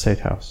happening at the State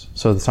House?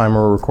 So the time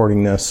we're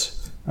recording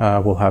this,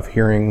 we'll have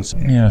hearings.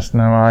 Yes.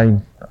 No,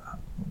 I'm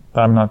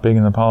not big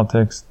into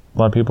politics. A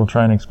lot of people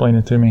try and explain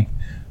it to me.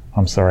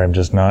 I'm sorry, I'm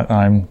just not.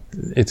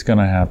 It's going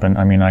to happen.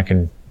 I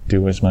can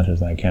do as much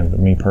as I can, but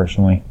me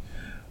personally,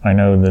 I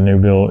know the new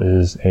bill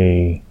is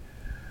a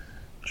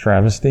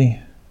travesty,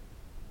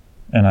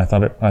 and I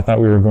thought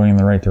we were going in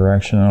the right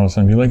direction. And all of a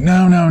sudden, be like,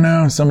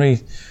 no,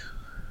 somebody.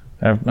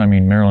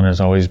 Maryland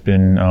has always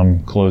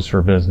been closed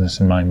for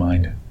business in my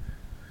mind.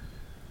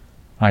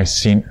 I've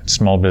seen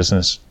small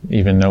business,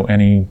 even though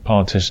any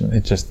politician,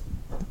 it just.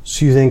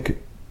 So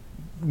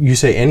you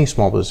say any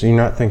small business? You're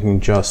not thinking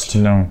just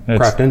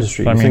craft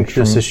industry. You think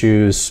this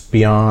issue is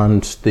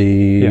beyond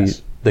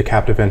the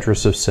captive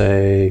interests of,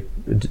 say,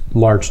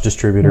 large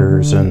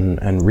distributors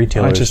and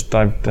retailers.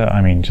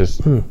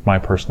 My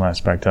personal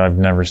aspect. I've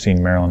never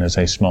seen Maryland as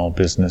a small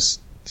business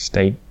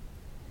state.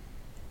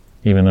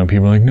 Even though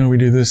people are like, no, we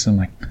do this. I'm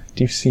like,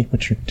 do you see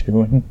what you're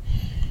doing?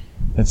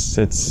 It's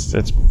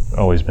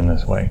always been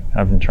this way.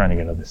 I've been trying to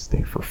get out of this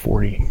state for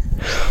 40.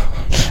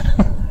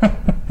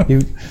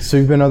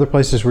 You've been other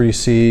places where you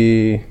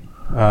see.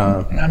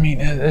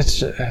 It's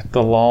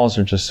the laws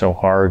are just so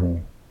hard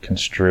and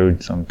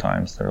construed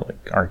sometimes. They're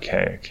like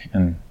archaic,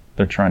 and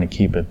they're trying to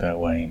keep it that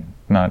way,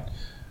 not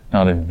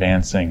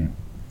advancing.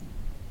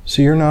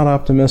 So you're not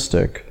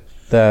optimistic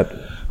that.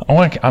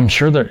 I'm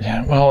sure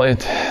that. Well,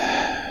 it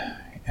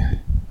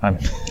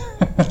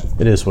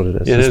is what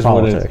it is. It's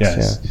politics. What it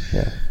is.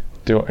 Yeah.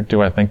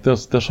 Do I think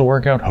this will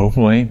work out?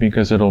 Hopefully,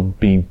 because it'll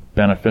be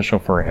beneficial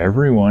for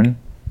everyone.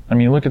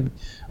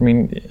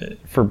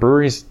 For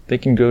breweries, they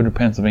can go to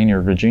Pennsylvania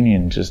or Virginia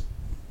and just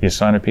you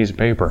sign a piece of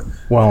paper.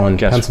 Well, and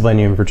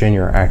Pennsylvania and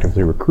Virginia are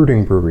actively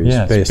recruiting breweries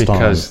based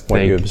on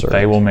what you observe.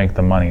 They will make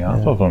the money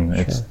off of them.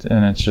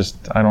 It's just,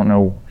 I don't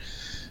know,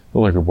 the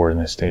liquor board in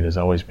this state has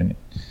always been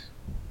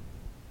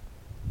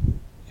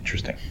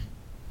interesting.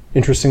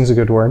 Interesting is a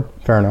good word.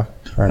 Fair enough.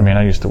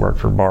 I used to work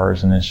for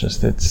bars, and it's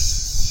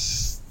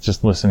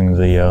just listening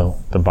to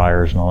the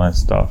buyers and all that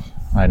stuff.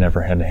 I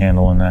never had to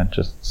handle in that,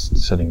 just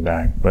sitting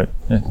back. But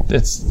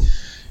it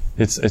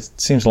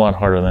seems a lot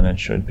harder than it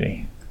should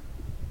be.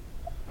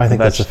 I think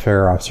that's a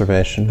fair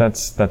observation.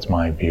 That's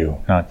my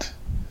view. I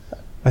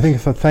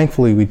think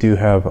thankfully we do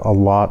have a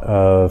lot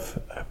of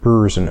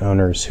brewers and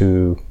owners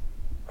who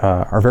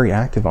are very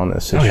active on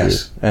this issue,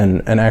 yes.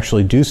 and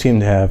actually do seem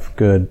to have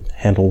good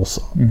handles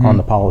on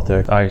the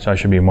politics. I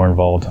should be more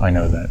involved. I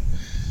know that,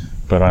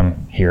 but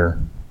I'm here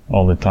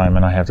all the time,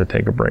 and I have to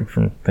take a break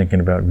from thinking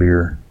about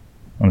beer,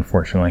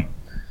 unfortunately.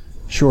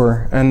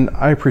 Sure, and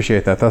I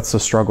appreciate that. That's the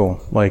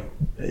struggle. Like,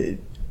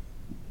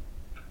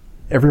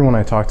 everyone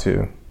I talk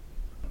to,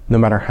 no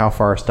matter how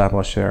far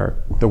established they are,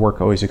 the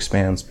work always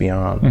expands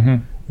beyond.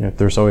 You know,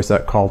 there's always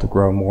that call to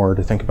grow more,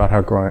 to think about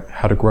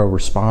how to grow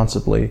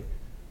responsibly.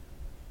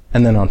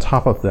 And then on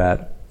top of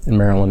that, in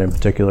Maryland in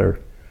particular,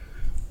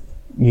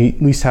 you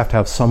at least have to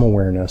have some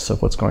awareness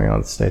of what's going on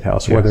at the State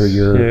House, whether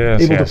you're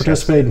able to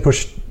participate and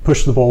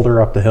push the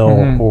boulder up the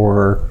hill,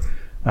 or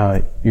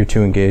you're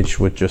too engaged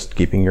with just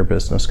keeping your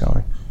business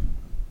going.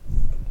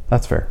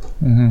 That's fair.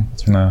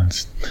 That's fair. No,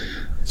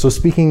 So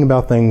speaking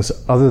about things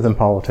other than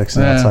politics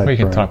and outside, we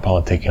can talk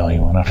politics all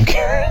you want. I don't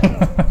care.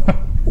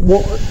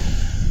 Well,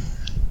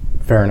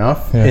 fair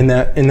enough. Yeah.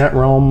 In that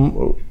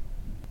realm,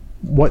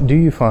 what do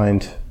you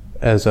find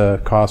as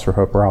a cause for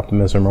hope or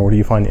optimism, or what do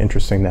you find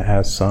interesting that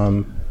has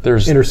some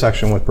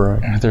intersection with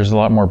brewing? There's a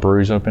lot more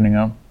breweries opening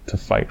up to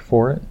fight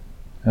for it,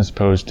 as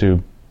opposed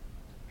to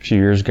a few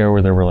years ago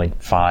where there were like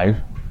 5.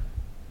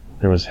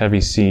 There was Heavy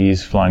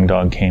Seas, Flying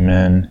Dog came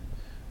in,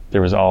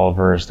 there was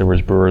Oliver's, there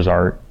was Brewer's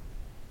Art,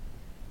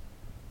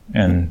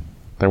 and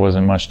there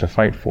wasn't much to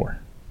fight for.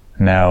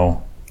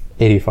 Now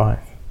 85.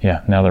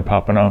 Yeah, now they're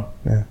popping up.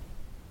 Yeah.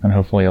 And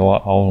hopefully all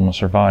of them will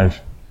survive.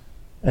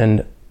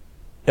 And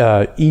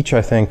each,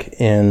 I think,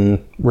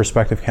 in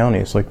respective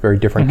counties, like very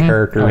different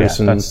characters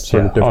and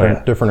sort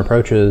of different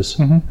approaches,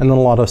 and then a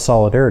lot of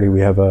solidarity. We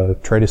have a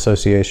trade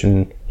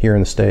association here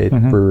in the state,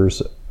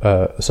 Brewers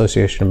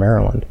Association of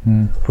Maryland,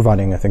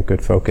 providing, I think,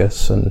 good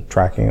focus and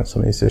tracking of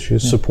some of these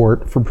issues.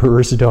 Support for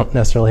brewers who don't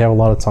necessarily have a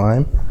lot of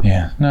time.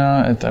 Yeah,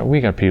 no,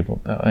 we got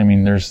people. I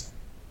mean,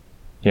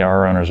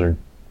 our owners are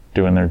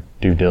doing their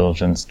due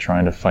diligence,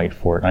 trying to fight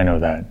for it. I know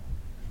that.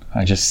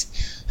 I just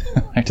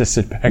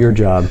sit back. Your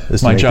job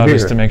is my job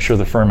is to make sure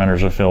the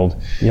fermenters are filled,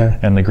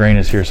 and the grain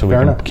is here, so we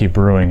can keep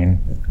brewing. And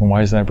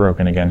why is that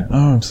broken again?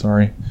 Oh, I'm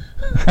sorry.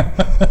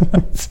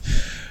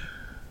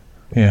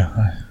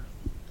 Yeah.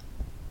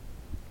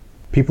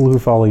 People who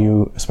follow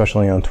you,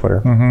 especially on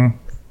Twitter,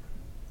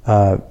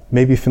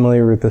 may be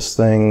familiar with this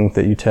thing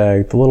that you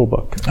tagged, the Little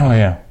Book. Oh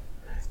yeah.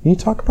 Can you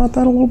talk about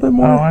that a little bit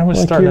more? Oh, I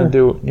was starting to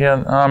do.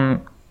 Yeah.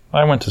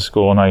 I went to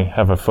school and I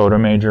have a photo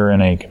major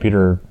and a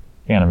computer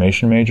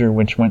animation major,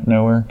 which went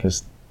nowhere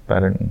because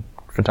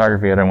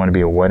photography. I didn't want to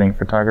be a wedding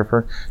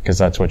photographer because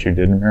that's what you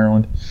did in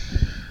Maryland.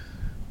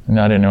 And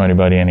I didn't know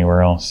anybody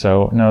anywhere else.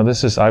 So no,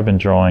 I've been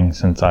drawing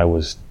since I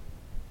was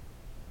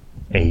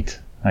 8,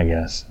 I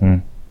guess.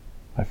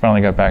 I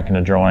finally got back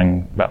into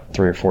drawing about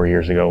 3 or 4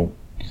 years ago.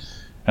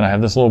 And I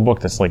have this little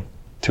book that's like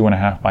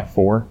 2.5 by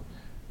 4.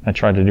 I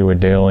tried to do it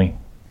daily.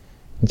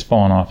 It's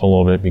fallen off a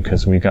little bit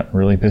because we got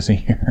really busy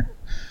here.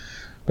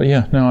 But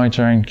yeah, no, I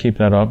try and keep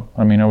that up.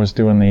 I mean, I was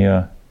doing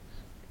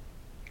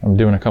I'm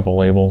doing a couple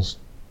labels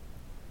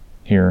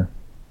here.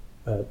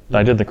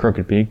 I did the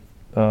Crooked Peak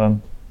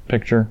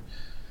picture.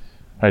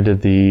 I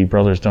did the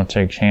Brothers Don't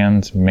Take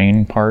Hands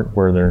main part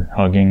where they're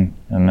hugging.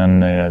 And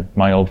then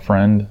My Old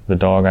Friend, the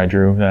dog, I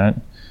drew that.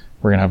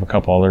 We're going to have a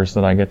couple others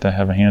that I get to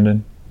have a hand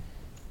in.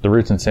 The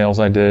Roots and Sales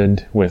I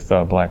did with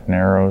Black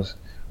Narrows.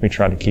 We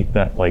try to keep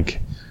that like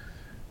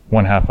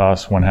one half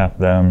us, one half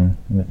them,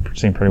 and it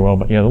seemed pretty well.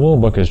 But yeah, the little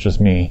book is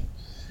just me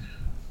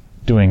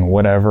doing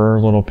whatever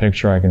little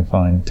picture I can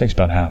find. It takes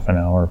about half an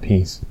hour a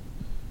piece.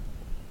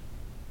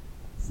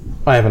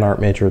 I have an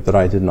art major that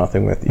I did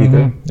nothing with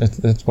either.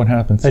 It's what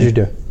happens. As you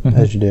do.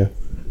 As you do.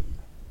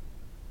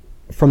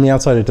 From the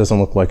outside, it doesn't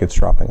look like it's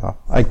dropping off.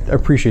 I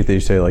appreciate that you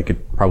say like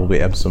it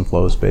probably ebbs and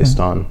flows based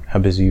on how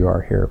busy you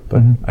are here,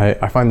 but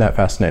I find that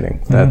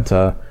fascinating.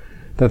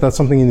 That's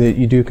something that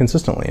you do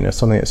consistently, and it's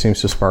something that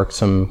seems to spark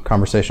some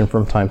conversation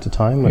from time to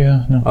time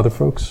with other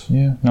folks.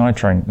 Yeah, no,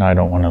 I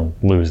don't want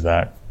to lose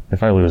that.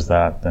 If I lose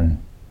that,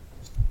 then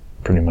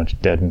pretty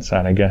much dead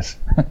inside, I guess.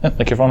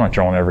 Like if I'm not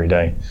drawing every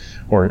day,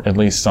 or at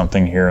least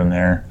something here and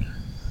there,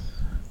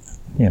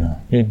 you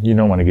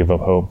don't want to give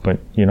up hope, but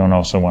you don't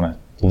also want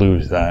to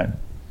lose that.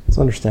 It's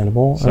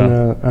understandable.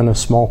 So, and a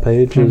small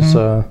page is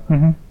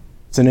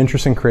it's an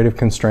interesting creative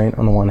constraint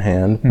on the one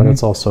hand, but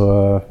it's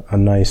also a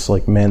nice,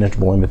 like,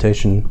 manageable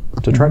invitation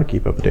to try to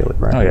keep up a daily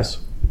practice.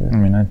 Oh, yeah. I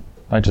mean,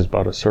 I just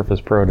bought a Surface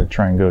Pro to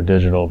try and go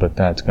digital, but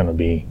that's going to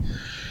be,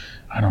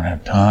 I don't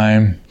have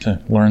time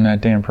to learn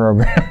that damn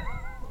program.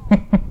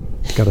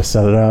 Got to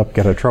set it up,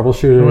 got to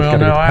troubleshoot it. Well,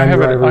 no, I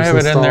have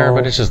it in there,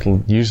 but it's just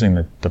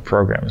using the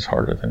program is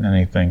harder than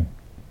anything.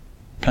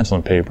 Pencil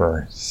and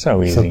paper,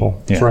 so easy.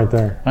 Simple. It's right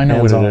there. I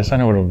know what it is. I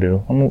know what it'll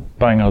do. I'm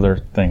buying other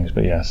things,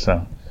 but yes,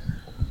 so.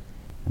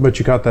 But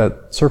you got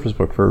that Surface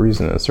Book for a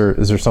reason. Is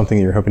there something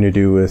you're hoping to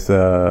do with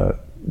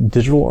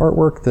digital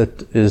artwork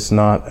that is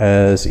not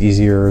as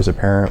easy or as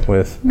apparent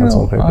with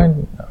pencil and paper?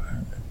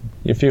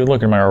 If you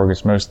look at my artwork,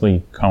 it's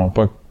mostly comic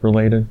book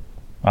related.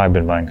 I've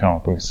been buying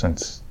comic books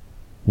since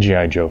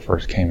G.I. Joe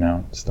first came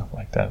out, stuff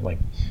like that, like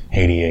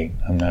 88.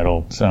 I'm that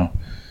old. So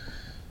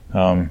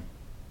Yeah,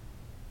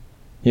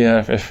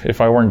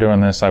 if I weren't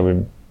doing this, I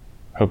would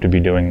hope to be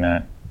doing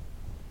that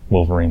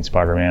Wolverine,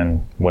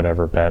 Spider-Man,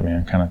 whatever,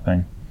 Batman kind of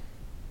thing.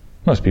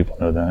 Most people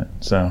know that,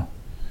 so.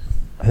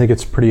 I think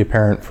it's pretty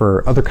apparent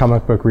for other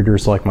comic book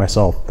readers like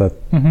myself that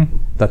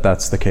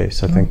that's the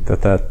case. I think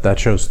that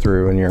shows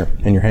through in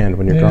your hand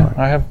when you're drawing.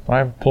 I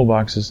have pull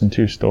boxes in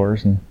 2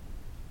 stores and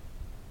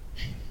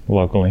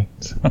locally.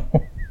 So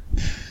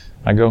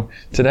I go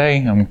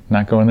today. I'm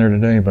not going there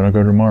today, but I'll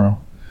go tomorrow.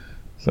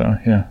 So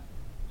yeah,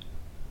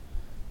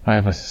 I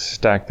have a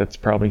stack that's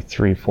probably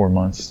 3-4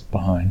 months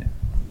behind.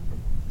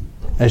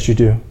 As you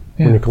do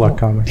when you collect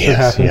comics. Yes, it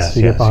happens. yes,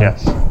 you get behind.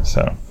 yes.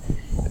 So,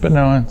 but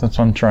no, that's what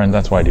I'm trying.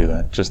 That's why I do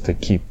that, just to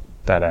keep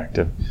that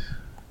active.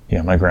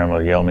 Yeah, my grandma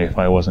would yell at me if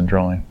I wasn't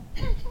drawing.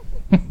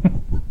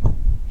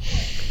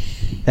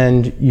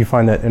 And you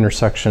find that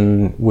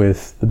intersection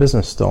with the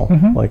business still,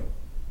 like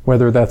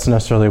whether that's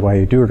necessarily why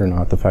you do it or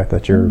not. The fact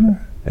that you're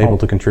able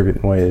to contribute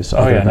in ways.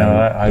 Oh yeah, no,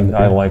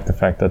 I like the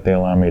fact that they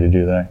allow me to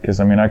do that,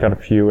 because I mean I got a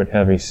few at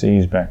Heavy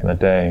Seas back in the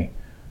day.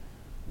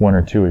 1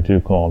 or 2 at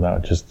Ducal,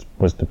 that just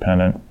was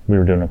dependent. We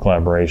were doing a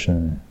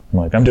collaboration. I'm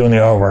like, I'm doing the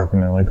artwork,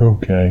 and they're like,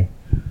 okay.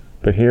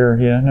 But here,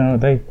 yeah, no,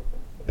 they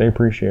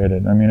appreciate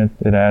it. I mean,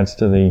 it adds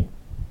to the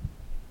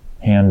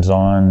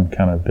hands-on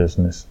kind of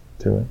business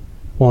to it.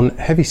 Well, in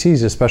Heavy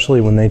Seas, especially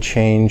when they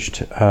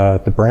changed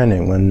the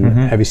branding, when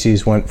Heavy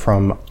Seas went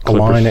from a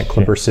line at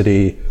Clipper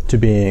City to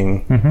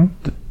being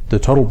the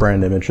total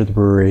brand image of the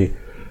brewery,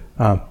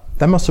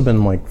 that must have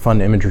been like fun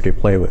imagery to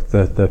play with,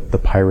 the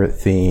pirate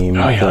theme.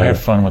 Oh yeah, I had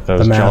fun with those.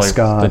 The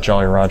mascot. The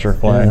Jolly Roger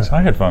flags. Yeah.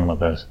 I had fun with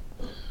those.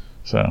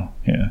 So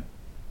yeah,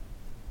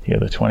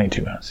 the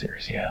 22-ounce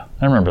series. Yeah,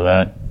 I remember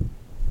that.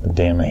 The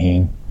Dan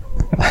Maheen.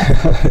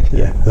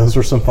 Yeah, those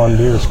were some fun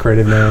beers.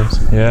 Creative names.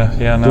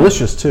 Yeah, no.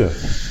 Delicious too.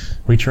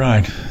 We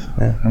tried.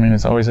 Yeah. I mean,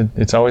 it's always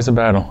a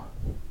battle.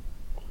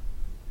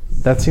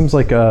 That seems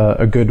like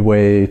a good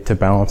way to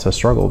balance a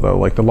struggle, though.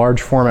 Like the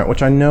large format,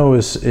 which I know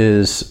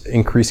is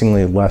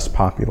increasingly less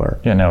popular.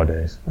 Yeah,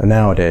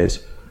 nowadays.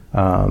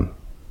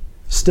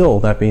 Still,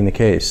 that being the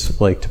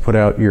case, like to put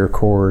out your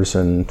cores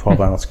in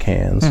 12-ounce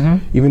cans,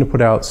 even to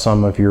put out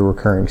some of your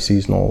recurring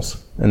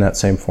seasonals in that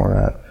same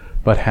format,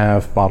 but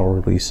have bottle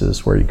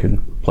releases where you can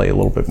play a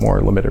little bit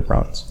more limited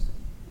runs.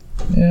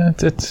 Yeah,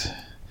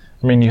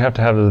 I mean, you have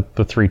to have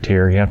the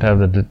 3-tier, you have to have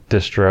the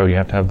distro, you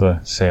have to have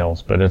the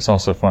sales, but it's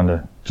also fun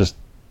to just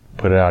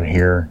put it out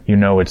here. You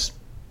know it's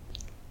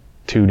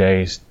 2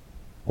 days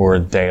or a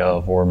day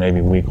of or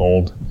maybe a week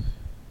old,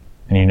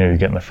 and you know you're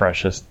getting the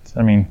freshest.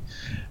 I mean,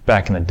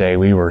 back in the day,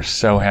 we were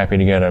so happy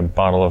to get a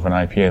bottle of an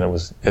IPA that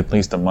was at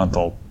least a month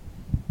old.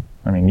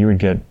 I mean, you would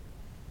get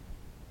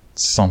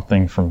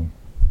something from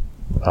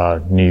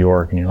New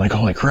York, and you're like,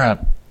 holy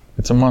crap,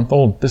 it's a month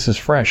old, this is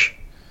fresh.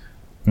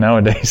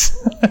 Nowadays...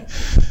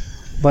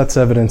 That's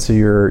evidence of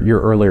your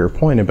earlier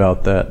point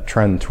about that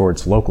trend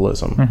towards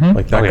localism.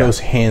 Like that goes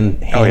hand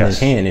in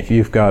hand. If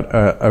you've got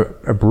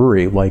a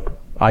brewery like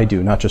I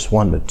do, not just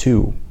one, but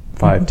 2,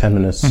 5, 10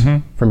 minutes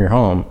from your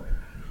home,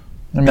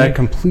 that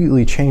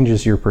completely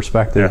changes your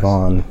perspective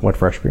on what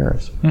fresh beer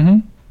is.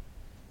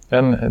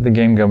 And the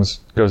game goes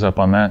up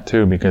on that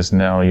too, because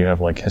now you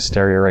have like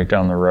Hysteria right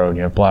down the road.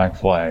 You have Black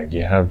Flag.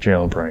 You have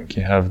Jailbreak.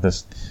 You have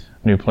this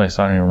new place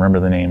I don't even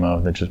remember the name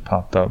of that just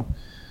popped up.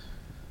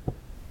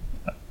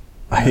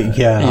 I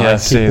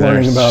keep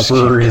learning about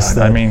breweries.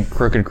 I mean,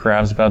 Crooked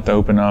Crab's about to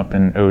open up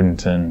in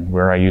Odenton,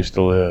 where I used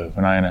to live,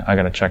 and I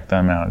got to check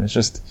them out. It's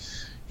just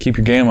keep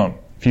your game up.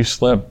 If you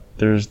slip,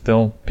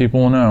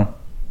 people will know.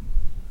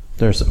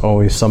 There's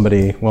always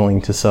somebody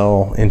willing to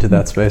sell into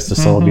that space to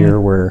sell a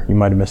beer where you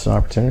might have missed an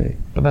opportunity.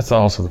 But that's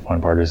also the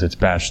fun part, is it's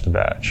batch to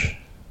batch.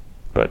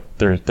 But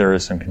there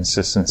is some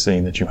consistency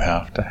that you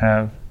have to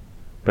have,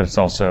 but it's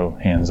also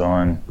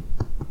hands-on.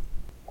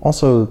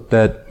 Also,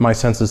 that my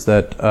sense is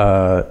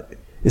that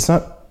it's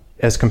not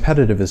as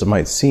competitive as it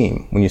might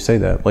seem when you say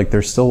that. Like,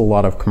 there's still a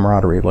lot of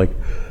camaraderie. Like,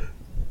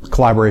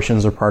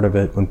 collaborations are part of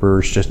it when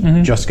brewers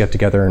just get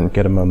together and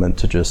get a moment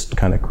to just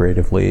kind of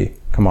creatively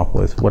come up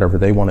with whatever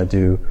they want to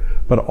do.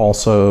 But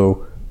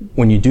also,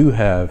 when you do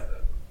have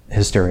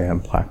Hysteria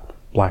and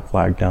Black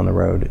Flag down the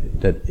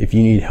road, that if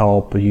you need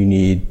help or you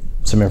need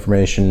some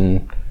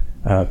information,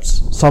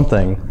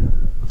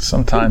 something...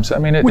 Sometimes, I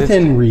mean,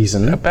 within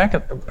reason.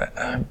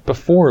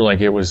 Before, like,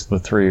 it was the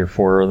 3 or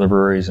 4 other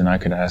breweries, and I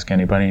could ask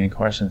anybody any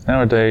questions.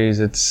 Nowadays,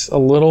 it's a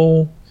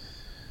little.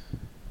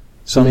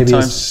 So maybe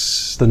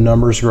as the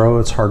numbers grow,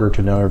 it's harder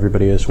to know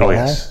everybody as well. Oh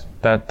yes,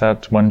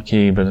 that's one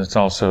key, but it's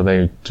also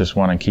they just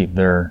want to keep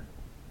their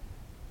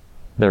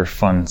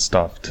fun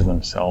stuff to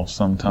themselves.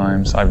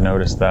 Sometimes I've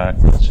noticed that.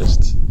 It's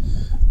just,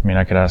 I mean,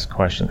 I could ask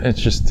questions.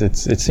 It's just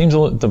it seems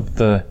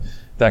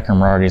that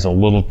camaraderie is a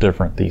little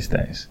different these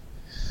days.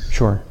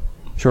 Sure.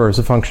 As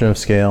a function of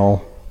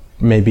scale,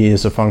 maybe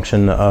as a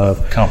function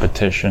of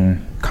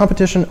competition.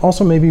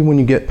 Also, maybe when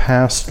you get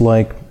past,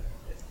 like,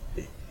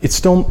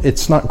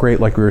 it's not great,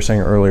 like we were saying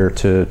earlier,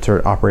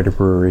 to operate a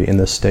brewery in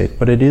this state,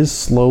 but it is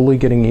slowly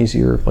getting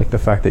easier. Like the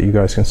fact that you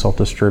guys can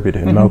self-distribute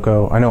in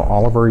Moco. I know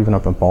Oliver, even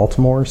up in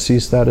Baltimore,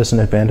 sees that as an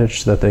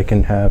advantage, so that they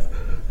can have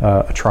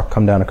a truck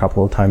come down a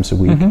couple of times a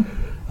week,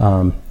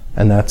 and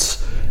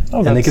that's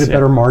and they get a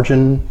better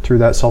margin through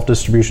that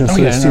self-distribution. So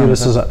they see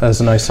this as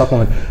a nice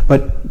supplement,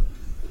 but.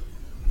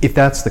 If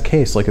that's the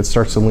case, like it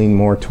starts to lean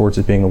more towards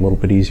it being a little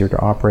bit easier to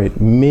operate,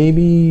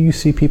 maybe you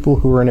see people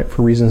who are in it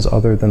for reasons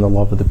other than the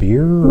love of the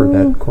beer or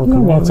that core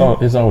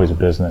it's always a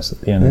business at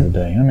the end of the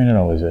day. I mean, it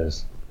always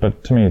is.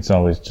 But to me, it's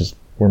always just,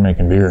 we're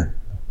making beer.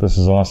 This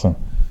is awesome.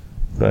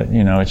 But,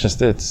 it's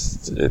just,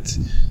 it's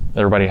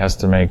everybody has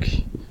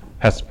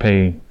to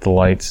pay the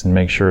lights and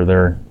make sure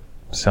they're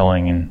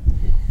selling. And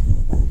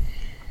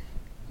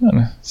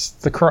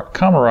the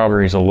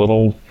camaraderie is a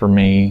little, for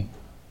me,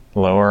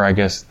 lower. I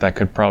guess that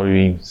could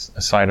probably be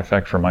a side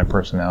effect for my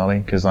personality,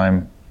 because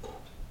I'm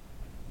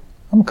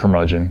a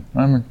curmudgeon.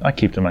 I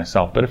keep to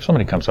myself, but if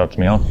somebody comes up to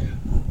me,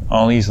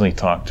 I'll easily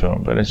talk to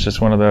them. But it's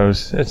just one of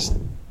those. It's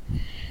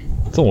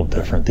a little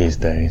different these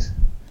days,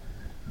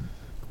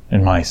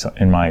 in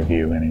my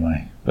view,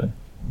 anyway. But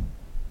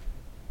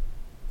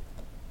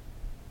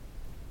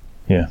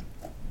yeah,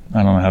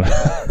 I don't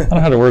know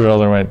how to word it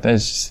other way.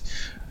 It's just,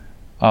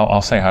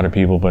 I'll say hi to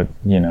people, but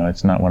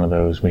it's not one of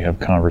those. We have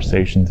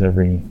conversations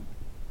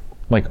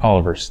like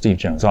Oliver, Steve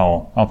Jones.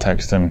 I'll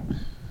text him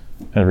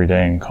every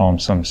day and call him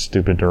some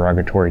stupid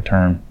derogatory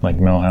term like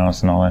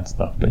Millhouse and all that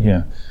stuff. But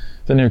yeah,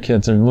 the new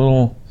kids are a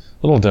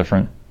little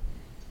different.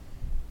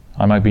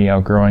 I might be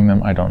outgrowing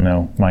them. I don't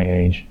know my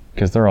age,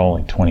 because they're all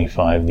like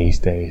 25 these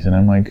days, and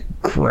I'm like,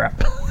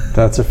 crap.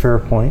 That's a fair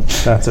point.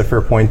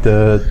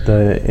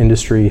 The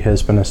industry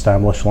has been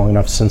established long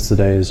enough since the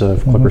days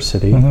of Clipper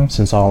City,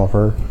 since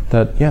Oliver,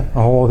 that a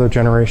whole other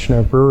generation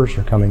of brewers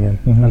are coming in.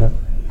 And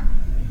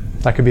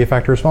that could be a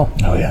factor as well.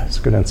 Oh yeah, it's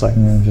a good insight.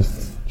 Yeah,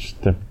 just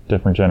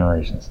different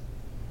generations.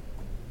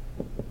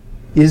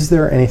 Is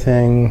there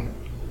anything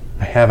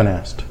I haven't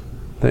asked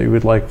that you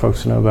would like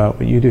folks to know about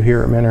what you do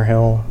here at Manor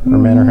Hill, or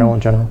Manor Hill in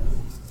general?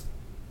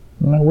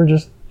 No, we're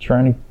just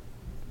trying to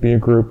be a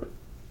group,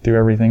 do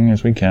everything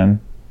as we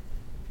can.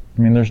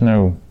 I mean, there's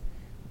no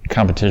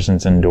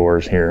competitions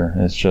indoors here.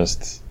 It's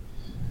just,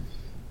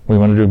 we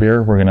want to do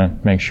beer, we're going to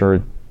make sure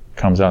it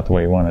comes out the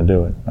way we want to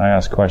do it. I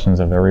ask questions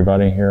of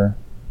everybody here,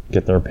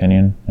 get their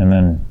opinion, and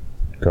then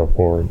go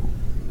forward.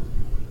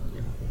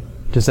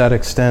 Does that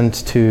extend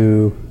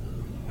to,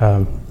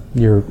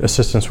 your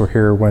assistants were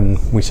here when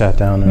we sat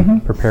down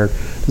and prepared.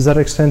 Does that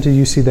extend to,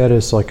 you see that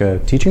as like a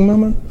teaching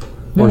moment?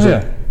 Or is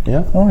it?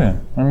 Yeah? Oh yeah.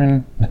 I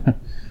mean,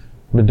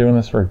 I've been doing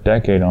this for a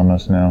decade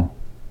almost now,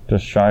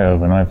 just shy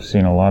of, and I've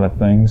seen a lot of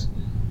things.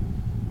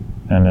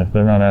 And if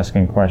they're not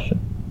asking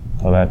questions,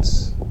 well,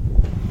 that's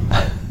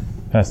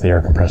the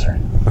air compressor.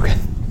 Okay.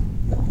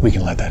 We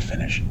can let that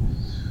finish.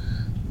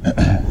 Yeah,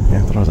 I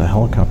thought it was a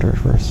helicopter at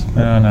first.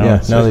 No.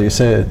 Yeah, now that you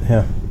say it,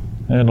 yeah.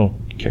 It'll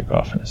kick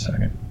off in a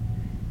second.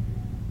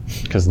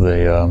 Because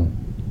the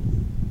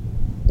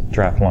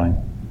draft line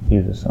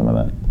uses some of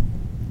that.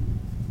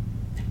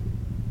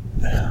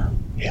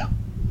 Yeah.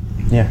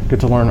 Yeah, good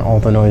to learn all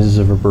the noises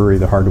of a brewery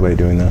the hard way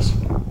doing this.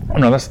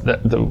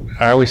 No,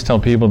 I always tell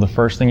people the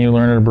first thing you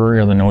learn at a brewery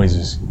are the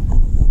noises.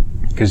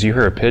 Because you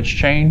hear a pitch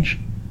change,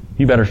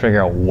 you better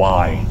figure out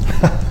why.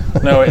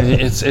 No,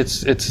 it's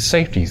a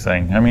safety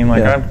thing. I mean,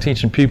 like, I'm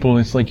teaching people,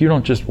 it's like you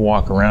don't just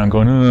walk around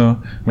going,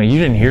 oh. I mean, you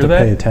didn't hear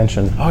that? Pay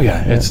attention. Oh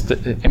yeah. It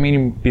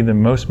it'd be the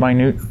most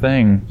minute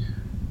thing.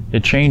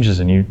 It changes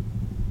and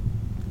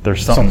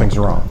there's something's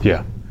wrong.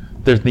 Yeah.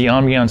 There's the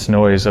ambiance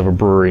noise of a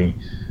brewery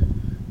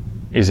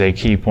is a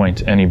key point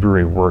to any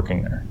brewery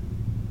working there.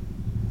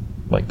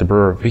 Like the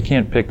brewer, if he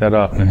can't pick that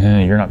up,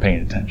 you're not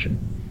paying attention.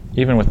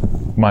 Even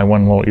with my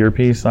one little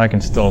earpiece, I can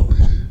still,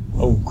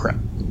 oh crap,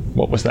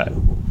 what was that?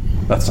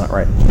 That's not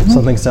right.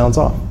 Something sounds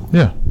off.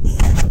 Yeah.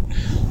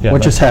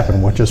 What just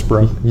happened? What just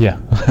broke? Yeah,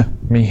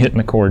 me hitting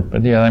the cord.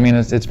 But yeah, I mean,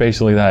 it's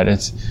basically that.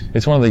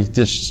 It's one of the,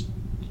 just,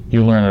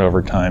 you learn it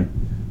over time,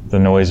 the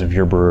noise of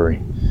your brewery.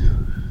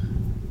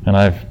 And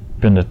I've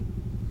been to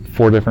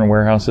 4 different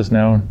warehouses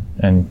now,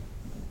 and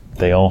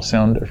they all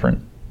sound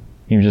different.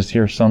 You just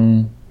hear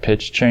some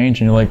pitch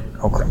change, and you're like,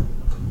 oh crap.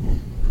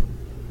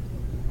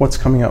 What's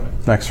coming up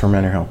next for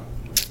Manor Hill?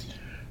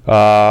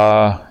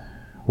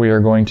 We are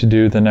going to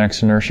do the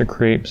next Inertia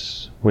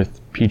Crepes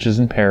with peaches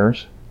and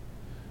pears.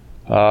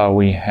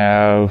 We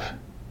have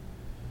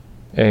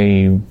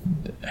a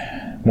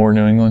more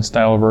New England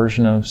style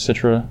version of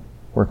Citra.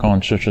 We're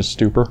calling Citra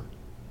Stupor.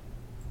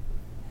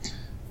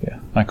 Yeah,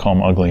 I call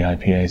them ugly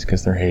IPAs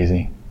because they're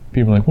hazy.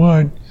 People are like,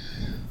 what?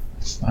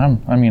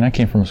 I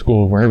came from a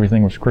school where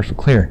everything was crystal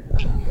clear.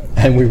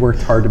 And we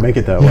worked hard to make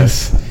it that way.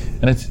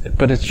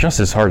 But it's just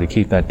as hard to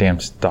keep that damn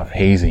stuff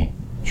hazy.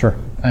 Sure.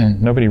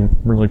 And nobody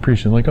really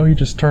appreciates it. Like, oh, you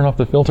just turn off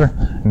the filter?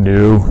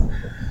 No.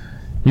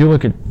 You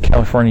look at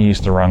California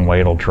yeast the wrong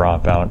way, it'll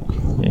drop out,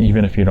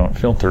 even if you don't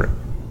filter it.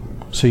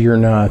 So you're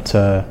not,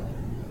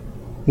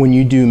 when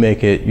you do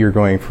make it, you're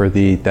going for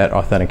that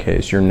authentic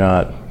haze. You're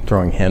not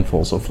throwing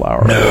handfuls of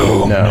flour.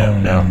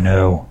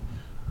 No.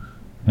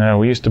 No,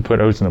 we used to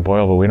put oats in the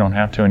boil, but we don't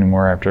have to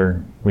anymore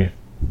after we've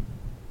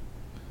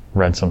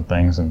read some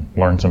things and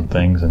learned some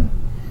things. And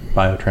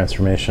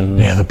Biotransformation.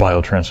 yeah, the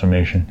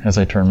biotransformation, as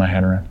I turn my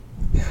head around.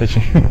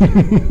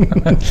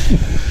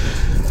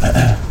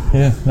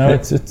 Yeah, no,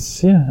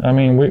 it's yeah. I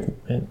mean, we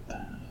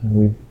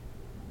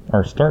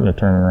are starting to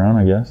turn it around,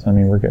 I guess. I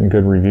mean, we're getting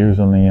good reviews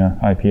on the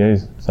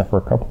IPAs, except for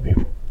a couple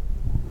people.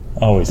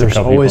 There's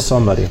always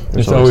somebody.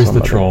 There's always the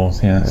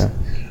trolls, yes.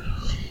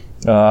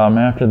 Yeah.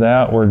 After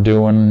that, we're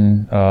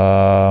doing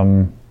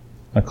a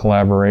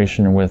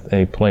collaboration with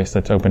a place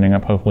that's opening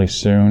up hopefully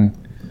soon,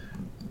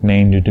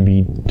 named to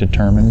be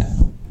determined.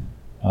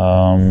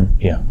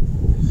 Yeah.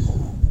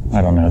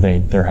 I don't know.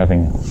 They're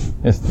having,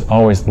 it's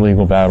always the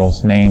legal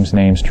battles, names,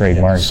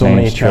 trademarks, so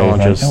many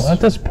challenges. At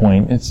this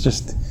point, it's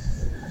just,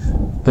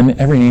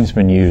 every name's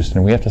been used,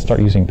 and we have to start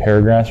using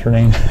paragraphs for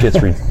names. It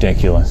gets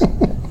ridiculous.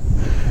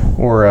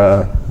 Or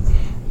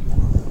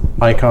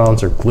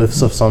icons or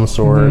glyphs of some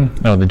sort.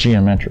 Mm-hmm. Oh, the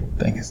geometric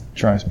thing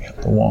drives me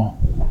up the wall.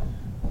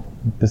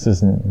 This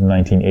isn't the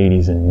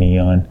 1980s in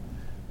neon.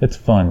 It's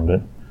fun, but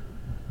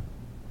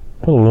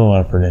put a little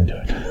effort into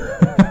it.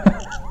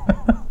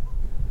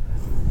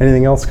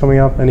 Anything else coming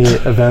up? Any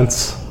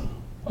events?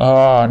 No,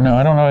 I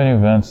don't know any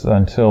events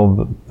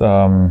until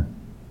the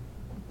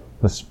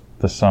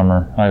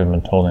summer. I haven't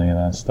been told any of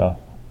that stuff.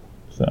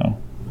 So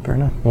fair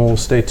enough. Well, we'll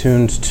stay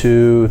tuned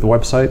to the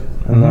website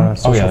and the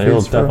social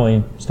feeds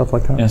definitely stuff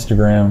like that.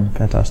 Instagram,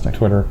 fantastic.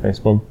 Twitter,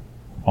 Facebook,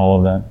 all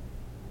of that.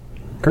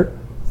 Kurt,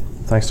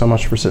 thanks so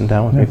much for sitting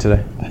down with me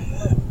today.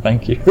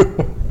 Thank you.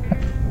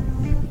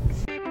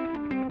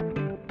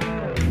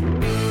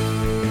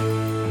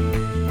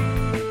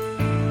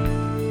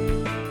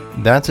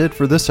 That's it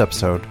for this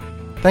episode.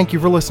 Thank you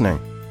for listening.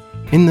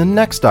 In the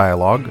next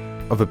dialogue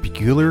of a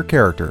peculiar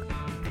character,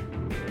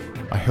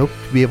 I hope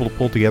to be able to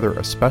pull together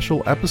a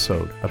special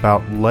episode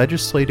about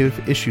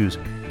legislative issues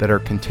that are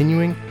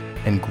continuing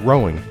and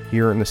growing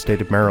here in the state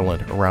of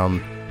Maryland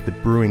around the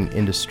brewing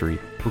industry,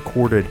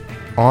 recorded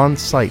on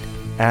site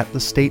at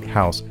the State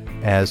House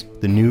as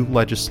the new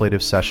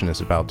legislative session is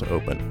about to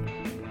open.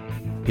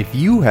 If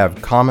you have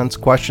comments,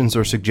 questions,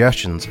 or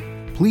suggestions,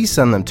 please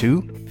send them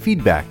to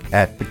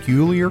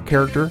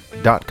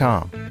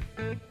feedback@peculiarcharacter.com.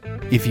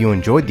 If you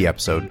enjoyed the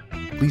episode,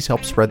 please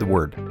help spread the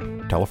word.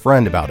 Tell a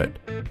friend about it.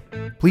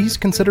 Please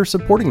consider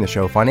supporting the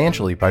show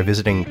financially by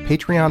visiting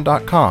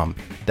patreon.com.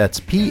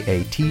 That's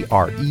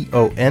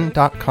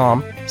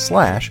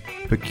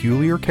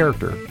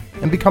patreon.com/peculiarcharacter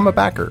and become a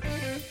backer.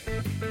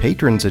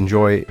 Patrons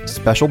enjoy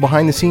special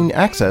behind-the-scene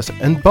access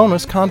and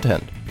bonus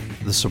content.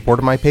 The support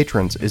of my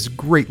patrons is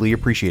greatly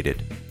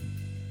appreciated.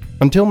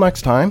 Until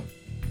next time,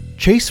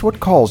 chase what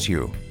calls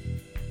you.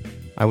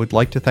 I would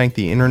like to thank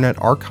the Internet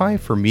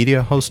Archive for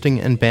media hosting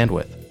and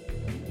bandwidth.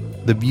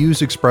 The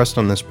views expressed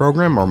on this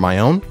program are my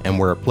own, and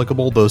where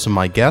applicable, those of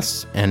my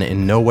guests, and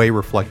in no way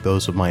reflect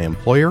those of my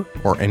employer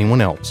or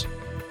anyone else.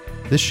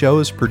 This show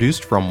is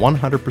produced from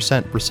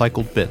 100%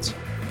 recycled bits.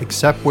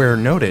 Except where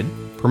noted,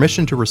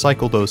 permission to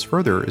recycle those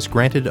further is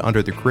granted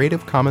under the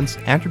Creative Commons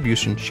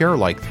Attribution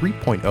Sharealike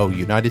 3.0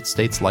 United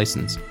States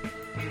license.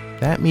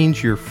 That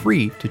means you're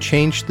free to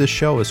change this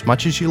show as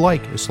much as you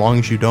like, as long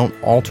as you don't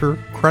alter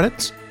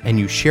credits and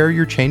you share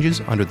your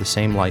changes under the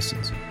same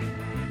license.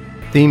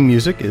 Theme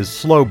music is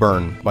Slow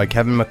Burn by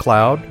Kevin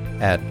MacLeod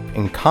at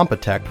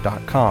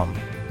incompetech.com,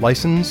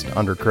 licensed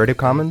under Creative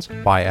Commons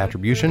by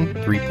Attribution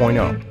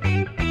 3.0.